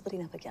not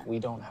splitting up again. We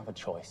don't have a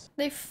choice.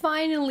 They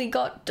finally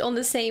got on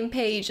the same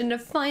page and they're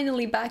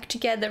finally back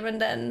together, and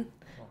then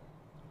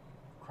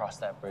Cross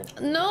that bridge.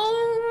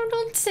 no,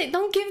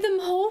 don't give them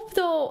hope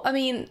though. I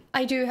mean,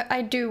 I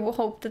do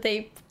hope that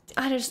they.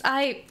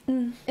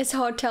 It's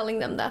hard telling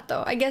them that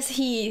though. I guess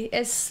he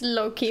is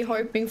low-key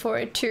hoping for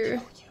it too.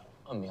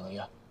 Kill you,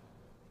 Amelia.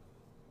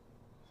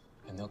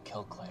 And they'll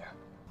kill Claire.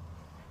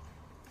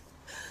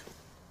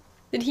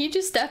 Did he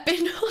just step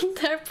in on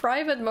their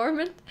private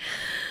moment?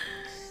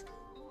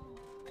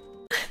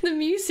 The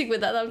music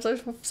with that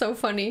was so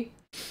funny.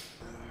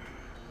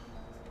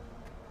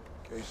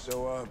 Okay,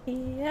 so,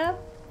 Yep.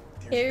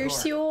 here's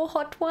Here's the car. your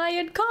hot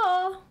wired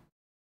car.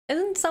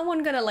 Isn't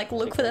someone gonna like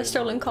look for their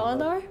stolen car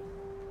though?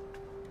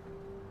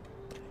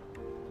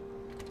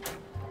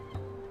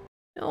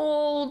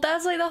 Oh,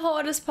 that's like the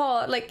hardest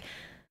part. Like,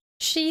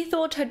 she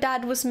thought her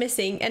dad was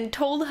missing and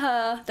told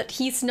her that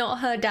he's not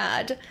her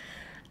dad.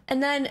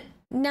 And then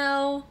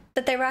now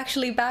that they're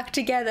actually back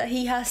together,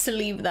 he has to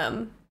leave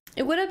them.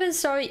 It would have been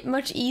so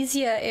much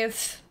easier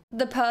if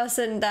the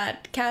person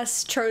that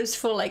Cass chose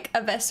for like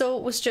a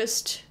vessel was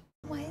just,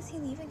 Why is he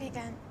leaving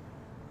again?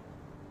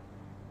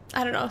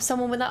 I don't know,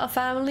 someone without a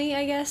family,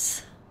 I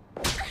guess.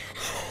 It's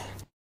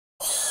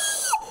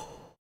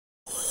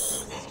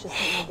just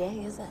not my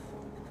day, is it?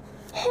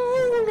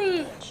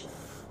 Holy!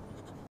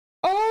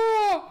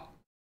 Oh!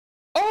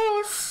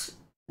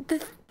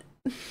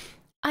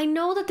 I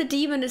know that the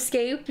demon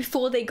escaped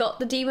before they got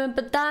the demon,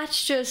 but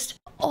that's just...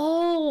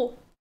 Oh!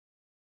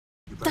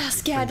 That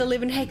scared the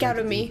living heck out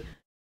of me.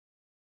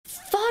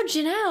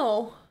 Fudging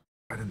hell!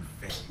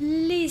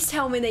 Please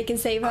tell me they can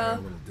save her.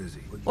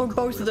 Or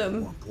both of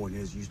them. One point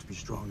is, you used to be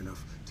strong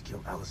enough to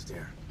kill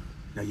Alistair.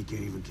 Now you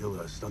can't even kill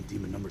stunt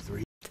demon number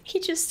 3. He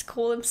just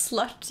called him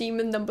slut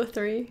demon number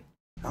 3.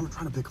 I'm not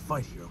trying to pick a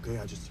fight here, okay?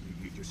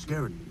 You're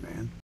scaring me,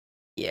 man.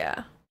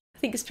 Yeah. I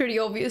think it's pretty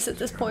obvious at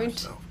this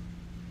point.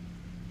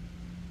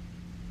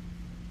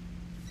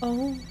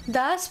 Oh,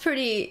 that's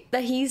pretty...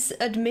 That he's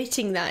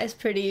admitting that is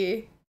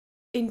pretty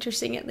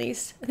interesting, at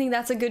least. I think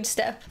that's a good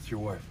step. It's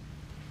your wife.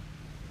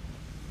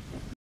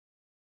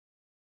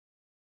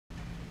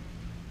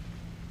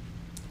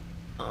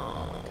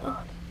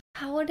 Oh,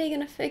 how are they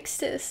gonna fix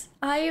this?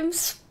 I am...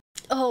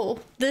 Oh,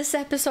 this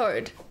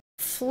episode.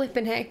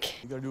 Flippin'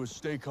 heck. You gotta do is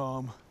stay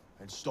calm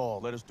and stall.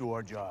 Let us do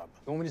our job.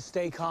 You want me to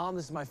stay calm?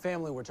 This is my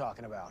family we're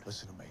talking about.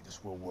 Listen to me.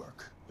 This will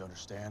work. You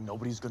understand?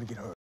 Nobody's gonna get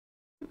hurt.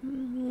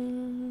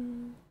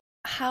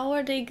 How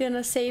are they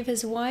gonna save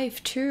his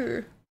wife,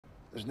 too?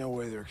 There's no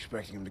way they're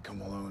expecting him to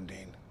come alone,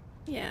 Dean.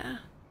 Yeah.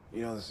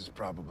 You know this is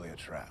probably a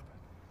trap.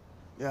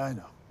 Yeah, I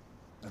know.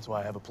 That's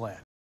why I have a plan.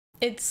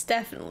 It's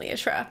definitely a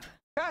trap.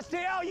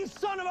 Castiel, you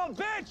son of a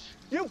bitch!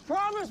 You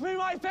promised me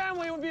my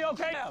family would be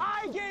okay.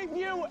 I gave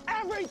you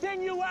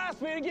everything you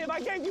asked me to give. I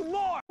gave you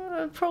more.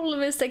 The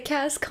problem is that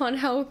Cass can't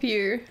help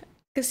you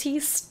because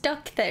he's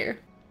stuck there.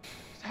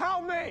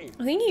 Help me!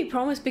 I think he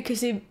promised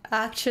because he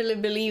actually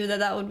believed that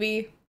that would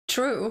be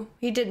true.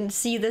 He didn't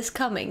see this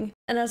coming.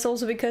 And that's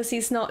also because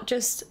he's not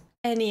just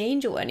any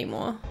angel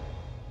anymore.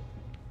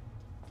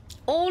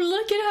 Oh,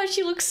 look at how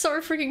she looks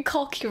so freaking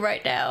cocky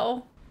right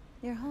now.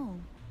 You're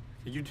home.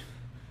 You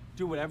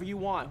do whatever you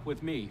want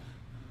with me.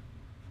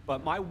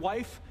 But my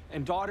wife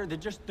and daughter,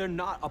 they're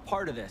not a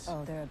part of this.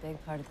 Oh, they're a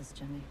big part of this,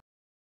 Jimmy.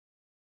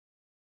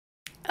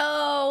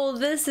 Oh,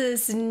 this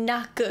is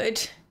not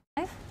good.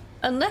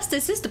 Unless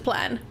this is the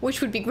plan,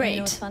 which would be great. You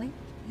know what's funny?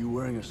 You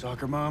wearing a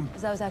soccer mom?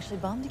 Because I was actually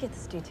bummed to get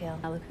this detail.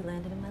 Now look who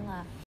landed in my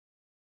lap.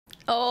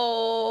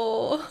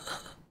 Oh.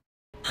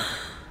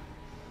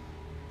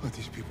 Let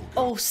these people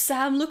go. Oh,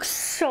 Sam looks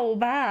so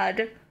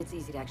bad. It's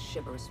easy to act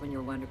chivalrous when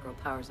your Wonder Girl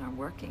powers aren't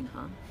working,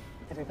 huh?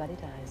 Everybody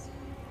dies.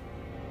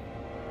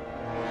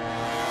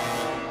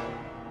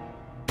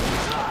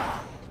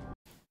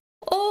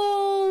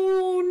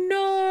 Oh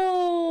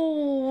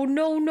no!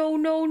 No, no,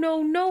 no,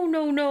 no, no,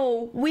 no,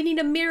 no. We need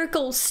a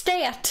miracle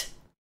stat.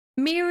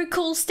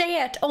 Miracle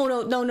stat. Oh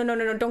no, no, no, no,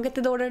 no, no. Don't get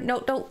the daughter. No,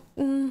 don't.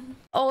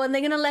 Oh, and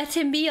they're gonna let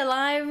him be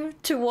alive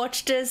to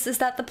watch this. Is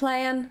that the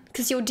plan?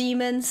 Because you're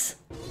demons.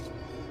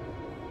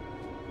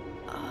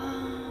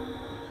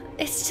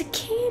 It's the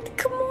kid.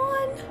 Come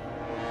on.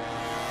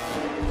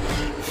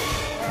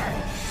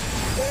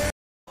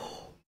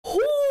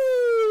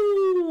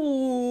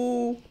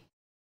 Ooh.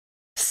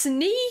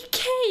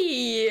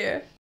 Sneaky.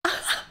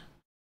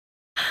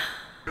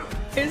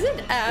 Is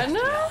it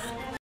Anna?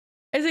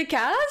 Is it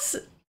Cass?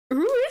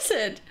 Who is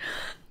it?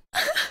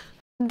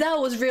 That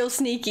was real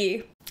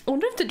sneaky. I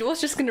wonder if the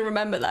door's just gonna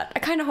remember that. I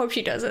kind of hope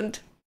she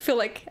doesn't. I feel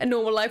like a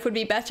normal life would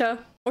be better.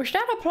 Or is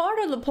that a part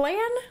of the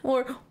plan?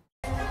 Or...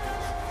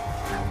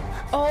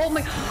 Oh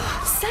my...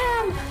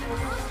 Sam!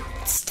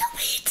 Stop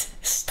it!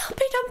 Stop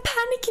it, I'm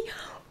panicking.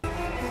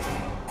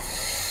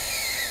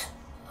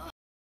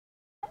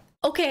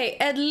 Okay,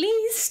 at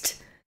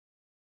least...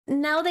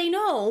 Now they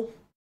know.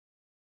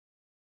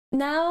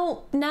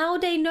 Now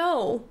they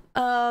know.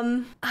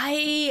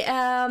 I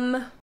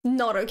am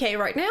not okay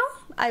right now.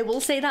 I will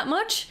say that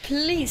much.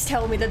 Please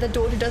tell me that the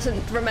daughter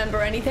doesn't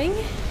remember anything.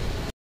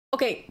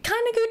 Okay,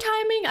 kind of good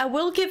timing. I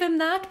will give him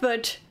that,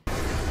 but...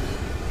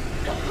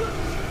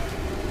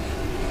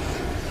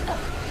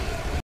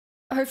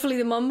 Hopefully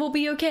the mum will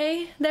be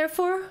okay,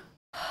 therefore.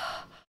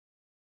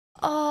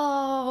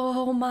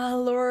 Oh, my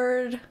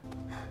lord.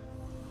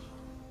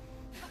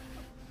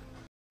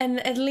 And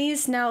at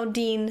least now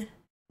Dean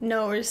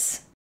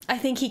knows. I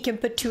think he can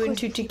put two and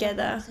two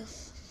together.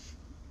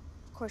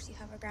 Of course you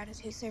have our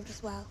gratitude served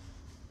as well.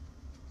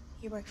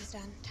 Your work is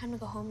done. Time to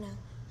go home now.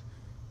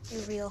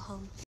 Your real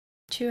home.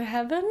 To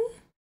heaven?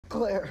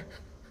 Claire.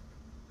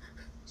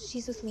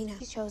 She's with me now.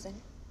 She's chosen.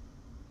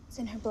 It's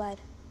in her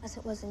blood, as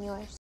it was in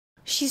yours.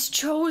 She's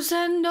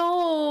chosen?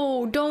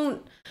 No,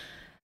 don't.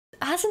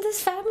 Hasn't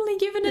this family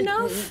given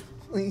enough?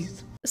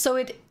 Please. So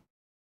it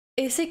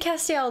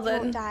Castiel You then?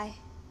 won't die.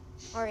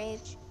 Or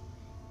age.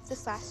 If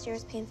this last year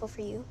is painful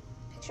for you,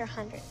 picture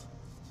 100.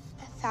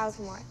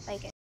 1,000 more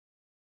like it.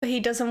 But he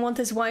doesn't want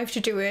his wife to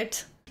do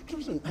it. It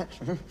doesn't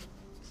matter.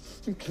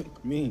 You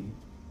can't mean.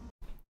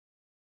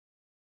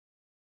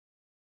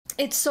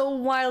 It's so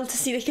wild to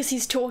see because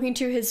he's talking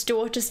to his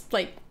daughter's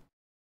like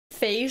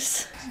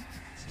face.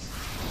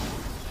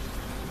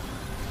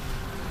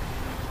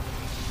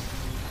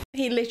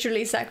 He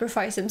literally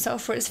sacrificed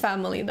himself for his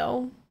family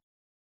though.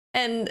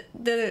 And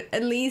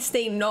at least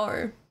they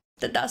know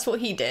that that's what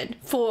he did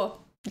for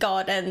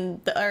God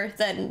and the earth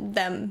and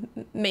them,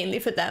 mainly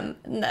for them.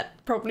 And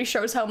that probably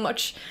shows how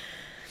much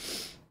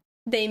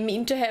they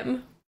mean to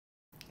him.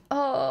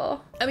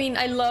 Oh, I mean,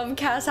 I love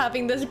Cass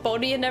having this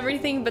body and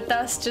everything, but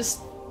that's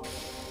just...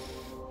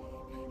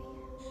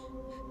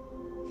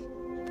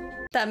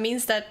 That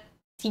means that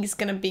he's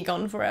gonna be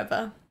gone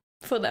forever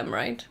for them,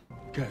 right?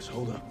 Cass,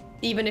 hold up.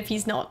 Even if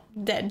he's not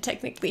dead,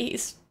 technically,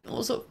 he's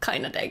also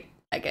kind of dead,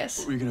 I guess.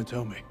 What were you gonna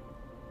tell me?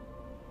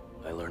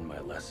 I learned my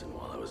lesson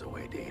while I was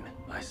away, Dean.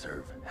 I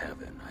serve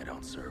heaven. I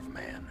don't serve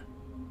man.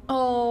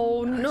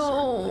 Oh, I certainly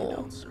no.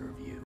 don't serve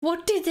you.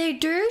 What did they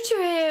do to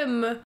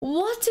him?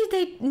 What did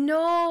they...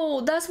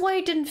 No, that's why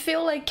it didn't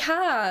feel like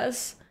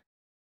Cass.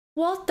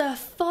 What the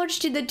fudge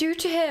did they do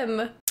to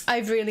him? I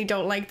really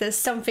don't like this.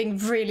 Something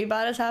really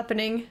bad is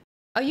happening.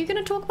 Are you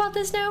gonna talk about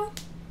this now?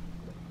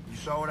 You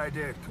saw what I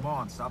did. Come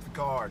on, stop the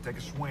car, take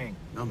a swing.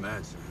 I'm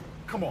mad, Sam.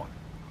 Come on.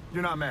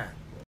 You're not mad.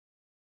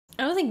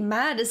 I don't think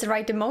mad is the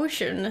right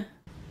emotion.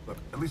 Look,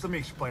 at least let me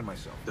explain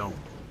myself. Don't.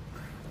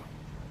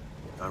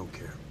 I don't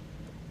care.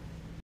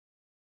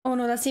 Oh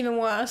no, that's even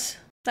worse.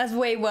 That's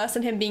way worse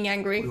than him being What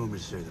angry. do you want me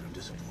to say, that I'm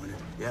disappointed?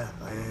 Yeah,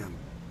 I am.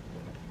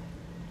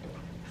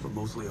 But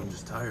mostly I'm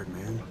just tired,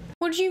 man.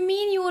 What do you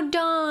mean you were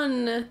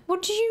done?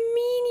 What do you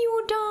mean you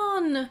were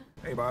done?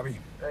 Hey, Bobby.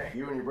 Hey,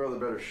 you and your brother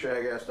better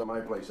shag ass to my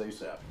place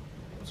ASAP.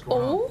 What's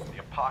going on? Oh? The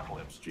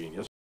apocalypse,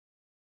 genius.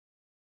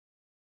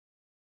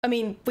 I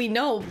mean, we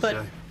know, but...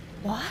 Say.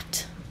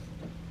 What?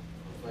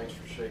 Thanks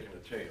for shaking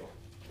the tail.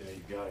 Yeah,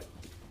 you got it.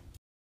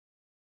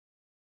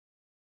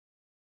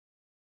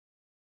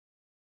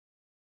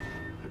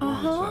 Go on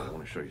inside. I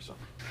want to show you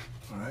something.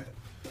 All right.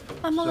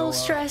 I'm a little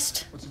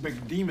stressed. What's the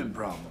big demon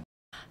problem?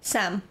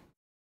 Sam.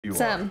 You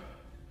Sam. are.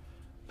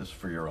 This is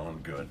for your own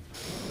good.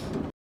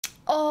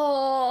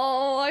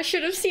 Oh, I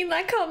should have seen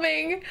that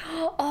coming.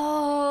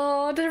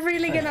 Oh, they're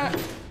really gonna...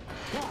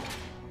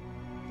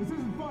 This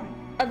isn't funny.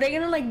 Are they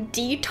gonna like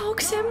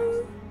detox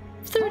him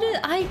through this?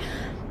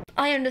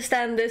 I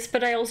understand this,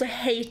 but I also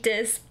hate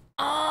this.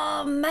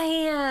 Oh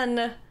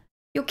man,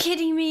 you're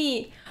kidding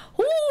me.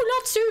 Oh,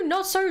 not soon,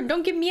 not soon.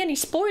 Don't give me any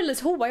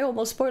spoilers. Oh, I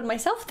almost spoiled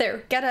myself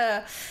there.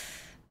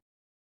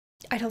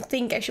 I don't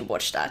think I should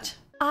watch that.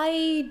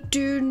 I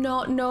do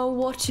not know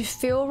what to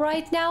feel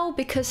right now,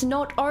 because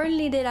not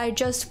only did I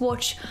just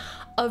watch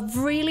a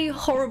really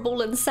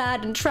horrible and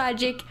sad and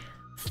tragic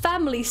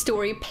family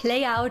story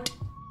play out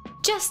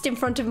just in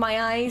front of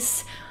my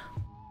eyes,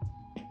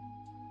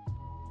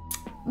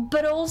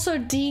 but also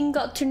Dean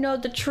got to know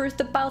the truth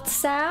about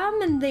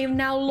Sam, and they've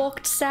now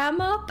locked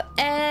Sam up,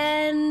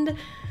 and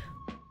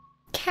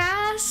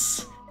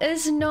Cass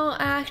is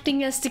not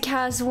acting as the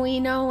Cass we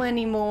know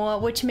anymore,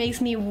 which makes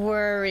me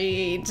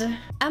worried.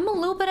 I'm a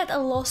little bit at a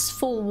loss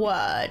for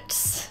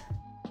words.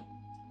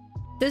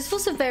 This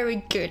was a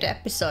very good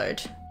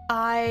episode.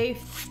 I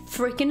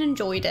freaking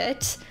enjoyed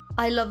it.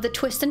 I love the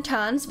twists and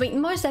turns. I mean,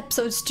 most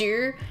episodes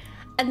do.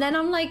 And then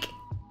I'm like,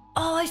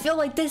 oh, I feel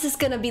like this is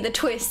gonna be the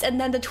twist. And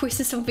then the twist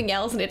is something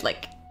else, and it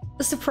like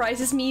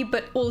surprises me,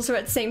 but also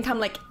at the same time,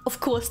 like, of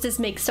course this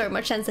makes so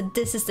much sense that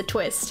this is the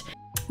twist.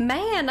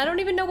 Man, I don't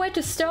even know where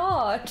to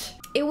start.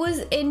 It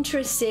was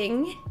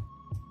interesting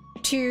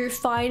to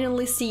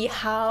finally see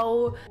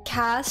how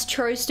Cass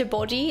chose the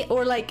body,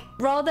 or like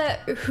rather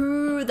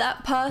who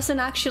that person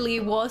actually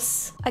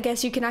was. I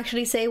guess you can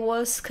actually say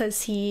was,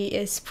 because he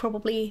is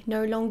probably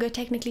no longer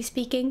technically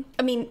speaking.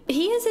 I mean,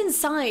 he is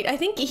inside. I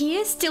think he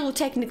is still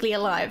technically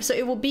alive, so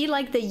it will be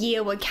like the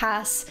year where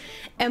Cass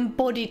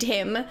embodied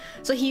him,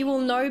 so he will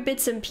know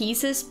bits and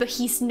pieces, but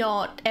he's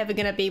not ever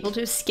gonna be able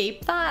to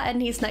escape that,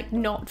 and he's like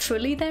not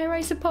fully there,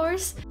 I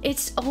suppose.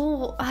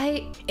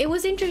 It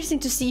was interesting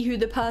to see who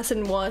the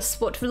person was,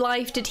 what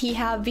life did he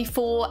have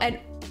before, and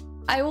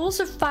I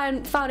also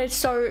found it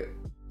so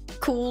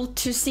cool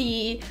to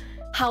see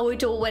how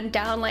it all went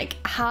down, like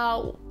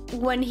how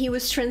when he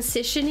was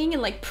transitioning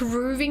and like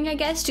proving, I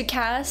guess, to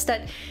Cass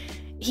that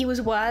he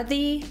was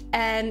worthy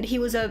and he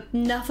was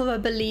enough of a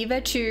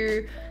believer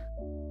to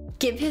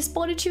give his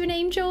body to an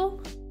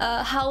angel,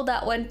 how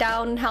that went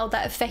down and how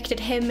that affected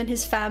him and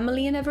his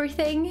family and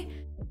everything.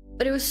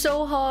 But it was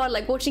so hard,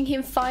 like watching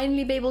him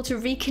finally be able to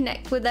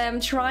reconnect with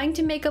them, trying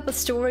to make up a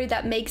story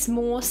that makes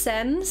more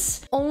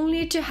sense,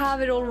 only to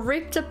have it all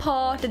ripped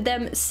apart and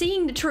them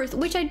seeing the truth,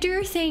 which I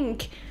do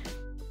think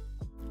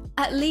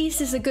at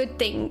least is a good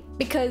thing,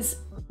 because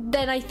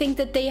then I think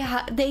that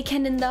they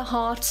can in their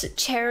hearts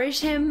cherish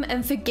him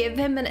and forgive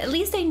him, and at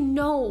least they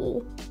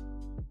know,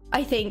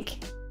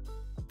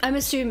 I'm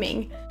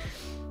assuming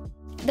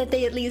that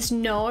they at least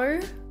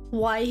know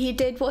why he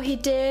did what he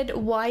did,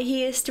 why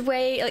he is the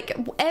way, like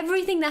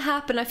everything that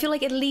happened. I feel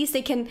like at least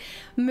they can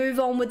move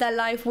on with their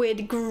life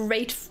with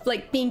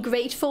being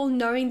grateful,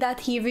 knowing that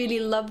he really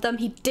loved them.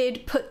 He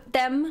did put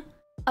them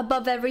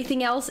above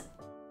everything else,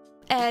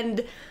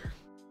 and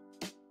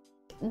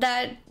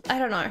that, I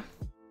don't know.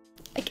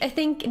 I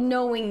think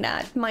knowing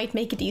that might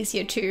make it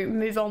easier to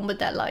move on with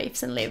their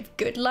lives and live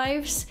good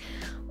lives.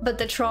 But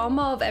the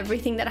trauma of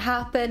everything that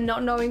happened,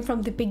 not knowing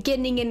from the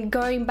beginning and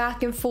going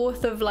back and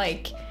forth of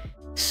like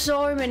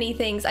so many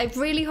things. I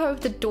really hope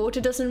the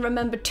daughter doesn't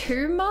remember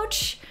too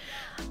much.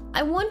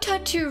 I want her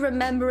to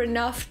remember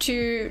enough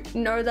to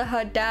know that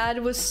her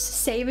dad was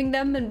saving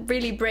them and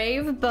really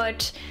brave,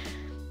 but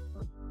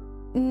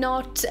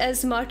not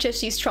as much as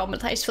she's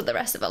traumatized for the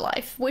rest of her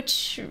life,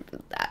 which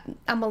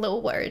I'm a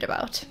little worried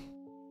about.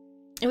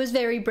 It was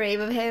very brave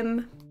of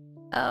him.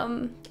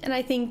 And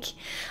I think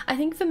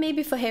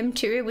for him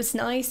too, it was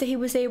nice that he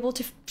was able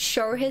to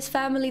show his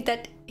family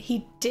that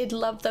he did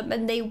love them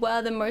and they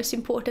were the most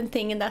important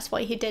thing, and that's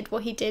why he did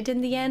what he did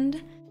in the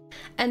end.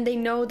 And they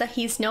know that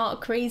he's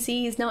not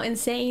crazy, he's not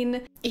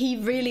insane. He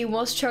really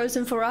was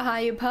chosen for a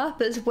higher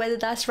purpose, whether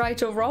that's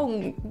right or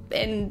wrong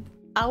in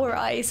our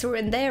eyes or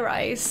in their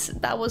eyes.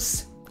 That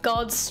was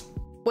God's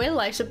will,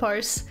 I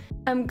suppose.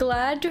 I'm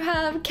glad to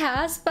have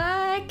Cass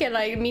back, and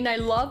I mean, I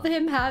love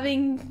him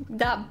having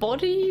that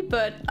body,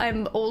 but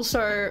I'm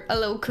also a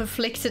little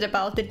conflicted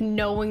about it,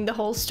 knowing the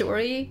whole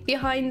story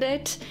behind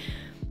it.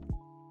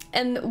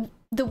 And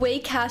the way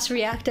Cass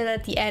reacted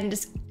at the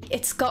end,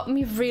 it's got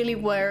me really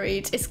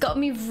worried. It's got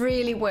me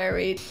really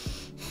worried.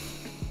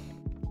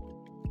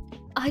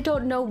 I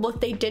don't know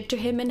what they did to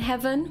him in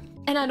heaven,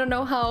 and I don't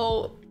know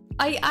how...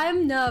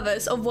 I'm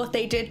nervous of what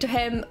they did to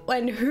him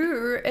and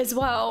who as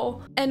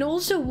well, and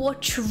also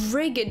what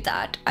triggered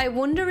that. I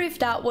wonder if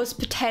that was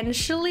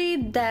potentially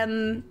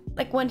them,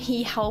 like when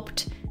he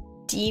helped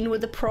Dean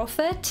with the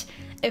prophet,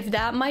 if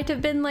that might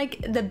have been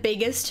like the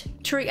biggest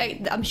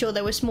trigger. I'm sure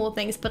there were small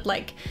things, but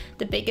like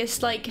the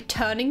biggest like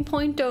turning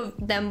point of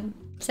them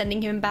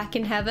sending him back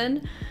in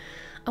heaven.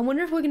 I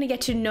wonder if we're gonna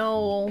get to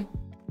know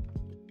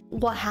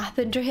what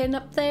happened to him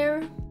up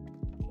there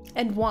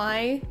and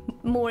why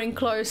more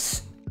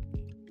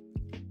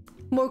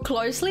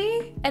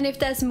closely, and if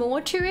there's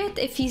more to it,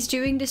 if he's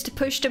doing this to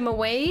push them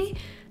away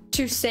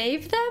to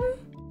save them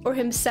or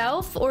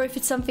himself, or if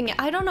it's something,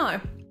 I don't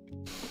know.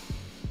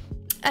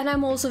 And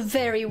I'm also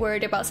very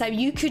worried about Sam.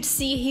 You could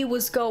see he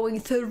was going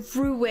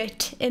through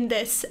it in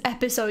this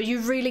episode. You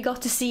really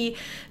got to see,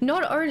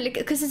 not only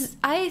because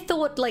I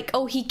thought like,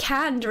 oh, he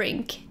can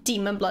drink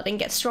demon blood and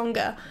get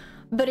stronger,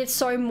 but it's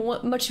so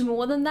much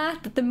more than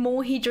that, that the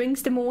more he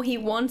drinks, the more he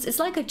wants. It's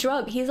like a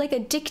drug. He's like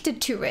addicted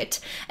to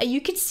it. And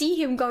you could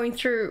see him going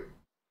through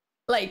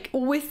like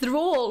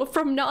withdrawal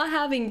from not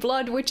having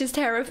blood, which is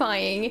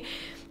terrifying. It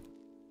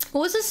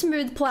was a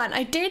smooth plan.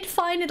 I did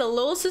find it a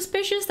little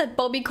suspicious that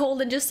Bobby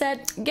called and just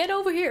said, get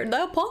over here,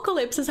 the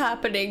apocalypse is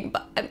happening.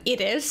 But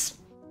it is.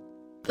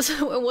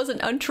 So it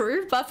wasn't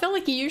untrue, but I feel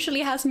like he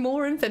usually has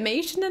more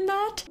information than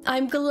that.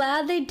 I'm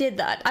glad they did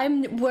that.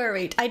 I'm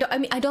worried. I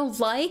don't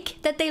like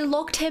that they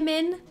locked him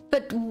in,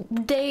 but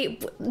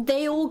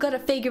they all gotta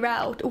figure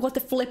out what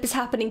the flip is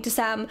happening to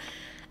Sam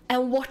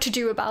and what to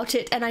do about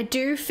it. And I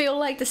do feel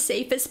like the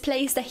safest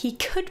place that he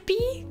could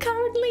be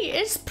currently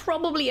is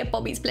probably at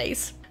Bobby's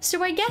place.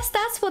 So I guess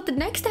that's what the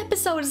next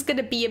episode is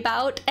gonna be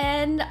about,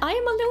 and I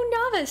am a little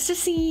nervous to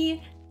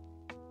see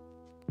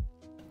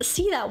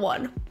that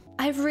one.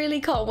 I really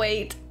can't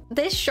wait.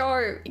 This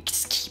show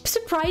just keeps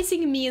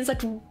surprising me in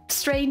such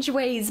strange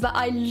ways, but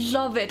I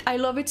love it. I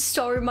love it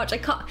so much. I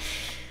can't...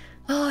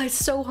 Oh, it's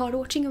so hard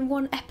watching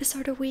one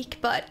episode a week,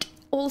 but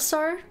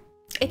also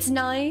it's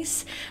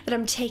nice that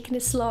I'm taking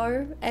it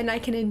slow and I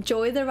can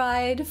enjoy the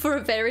ride for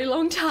a very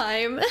long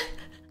time.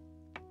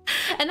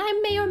 And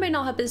I may or may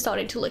not have been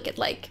starting to look at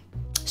like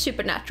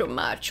supernatural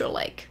merch or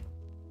like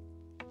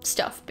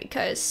stuff,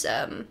 because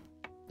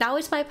now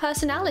it's my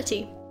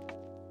personality.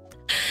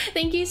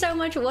 Thank you so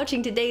much for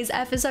watching today's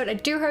episode. I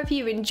do hope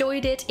you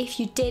enjoyed it. If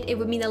you did, it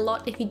would mean a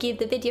lot if you give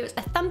the videos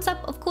a thumbs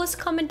up. Of course,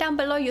 comment down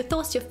below your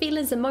thoughts, your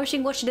feelings,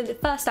 emotion, watching it the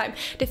first time,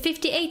 the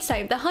 58th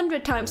time, the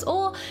 100th times,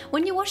 or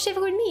when you watched it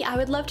with me. I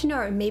would love to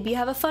know. Maybe you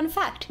have a fun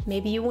fact.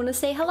 Maybe you want to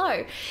say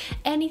hello.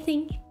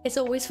 Anything. It's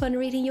always fun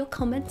reading your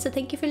comments, so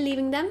thank you for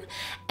leaving them.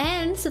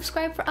 And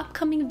subscribe for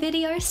upcoming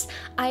videos.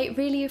 I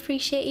really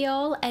appreciate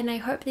y'all, and I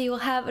hope that you will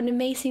have an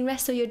amazing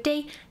rest of your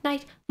day,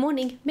 night,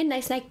 morning,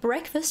 midnight, snack,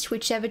 breakfast,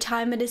 whichever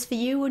time it is for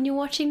you when you're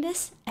watching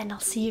this. And I'll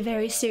see you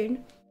very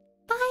soon.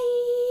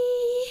 Bye!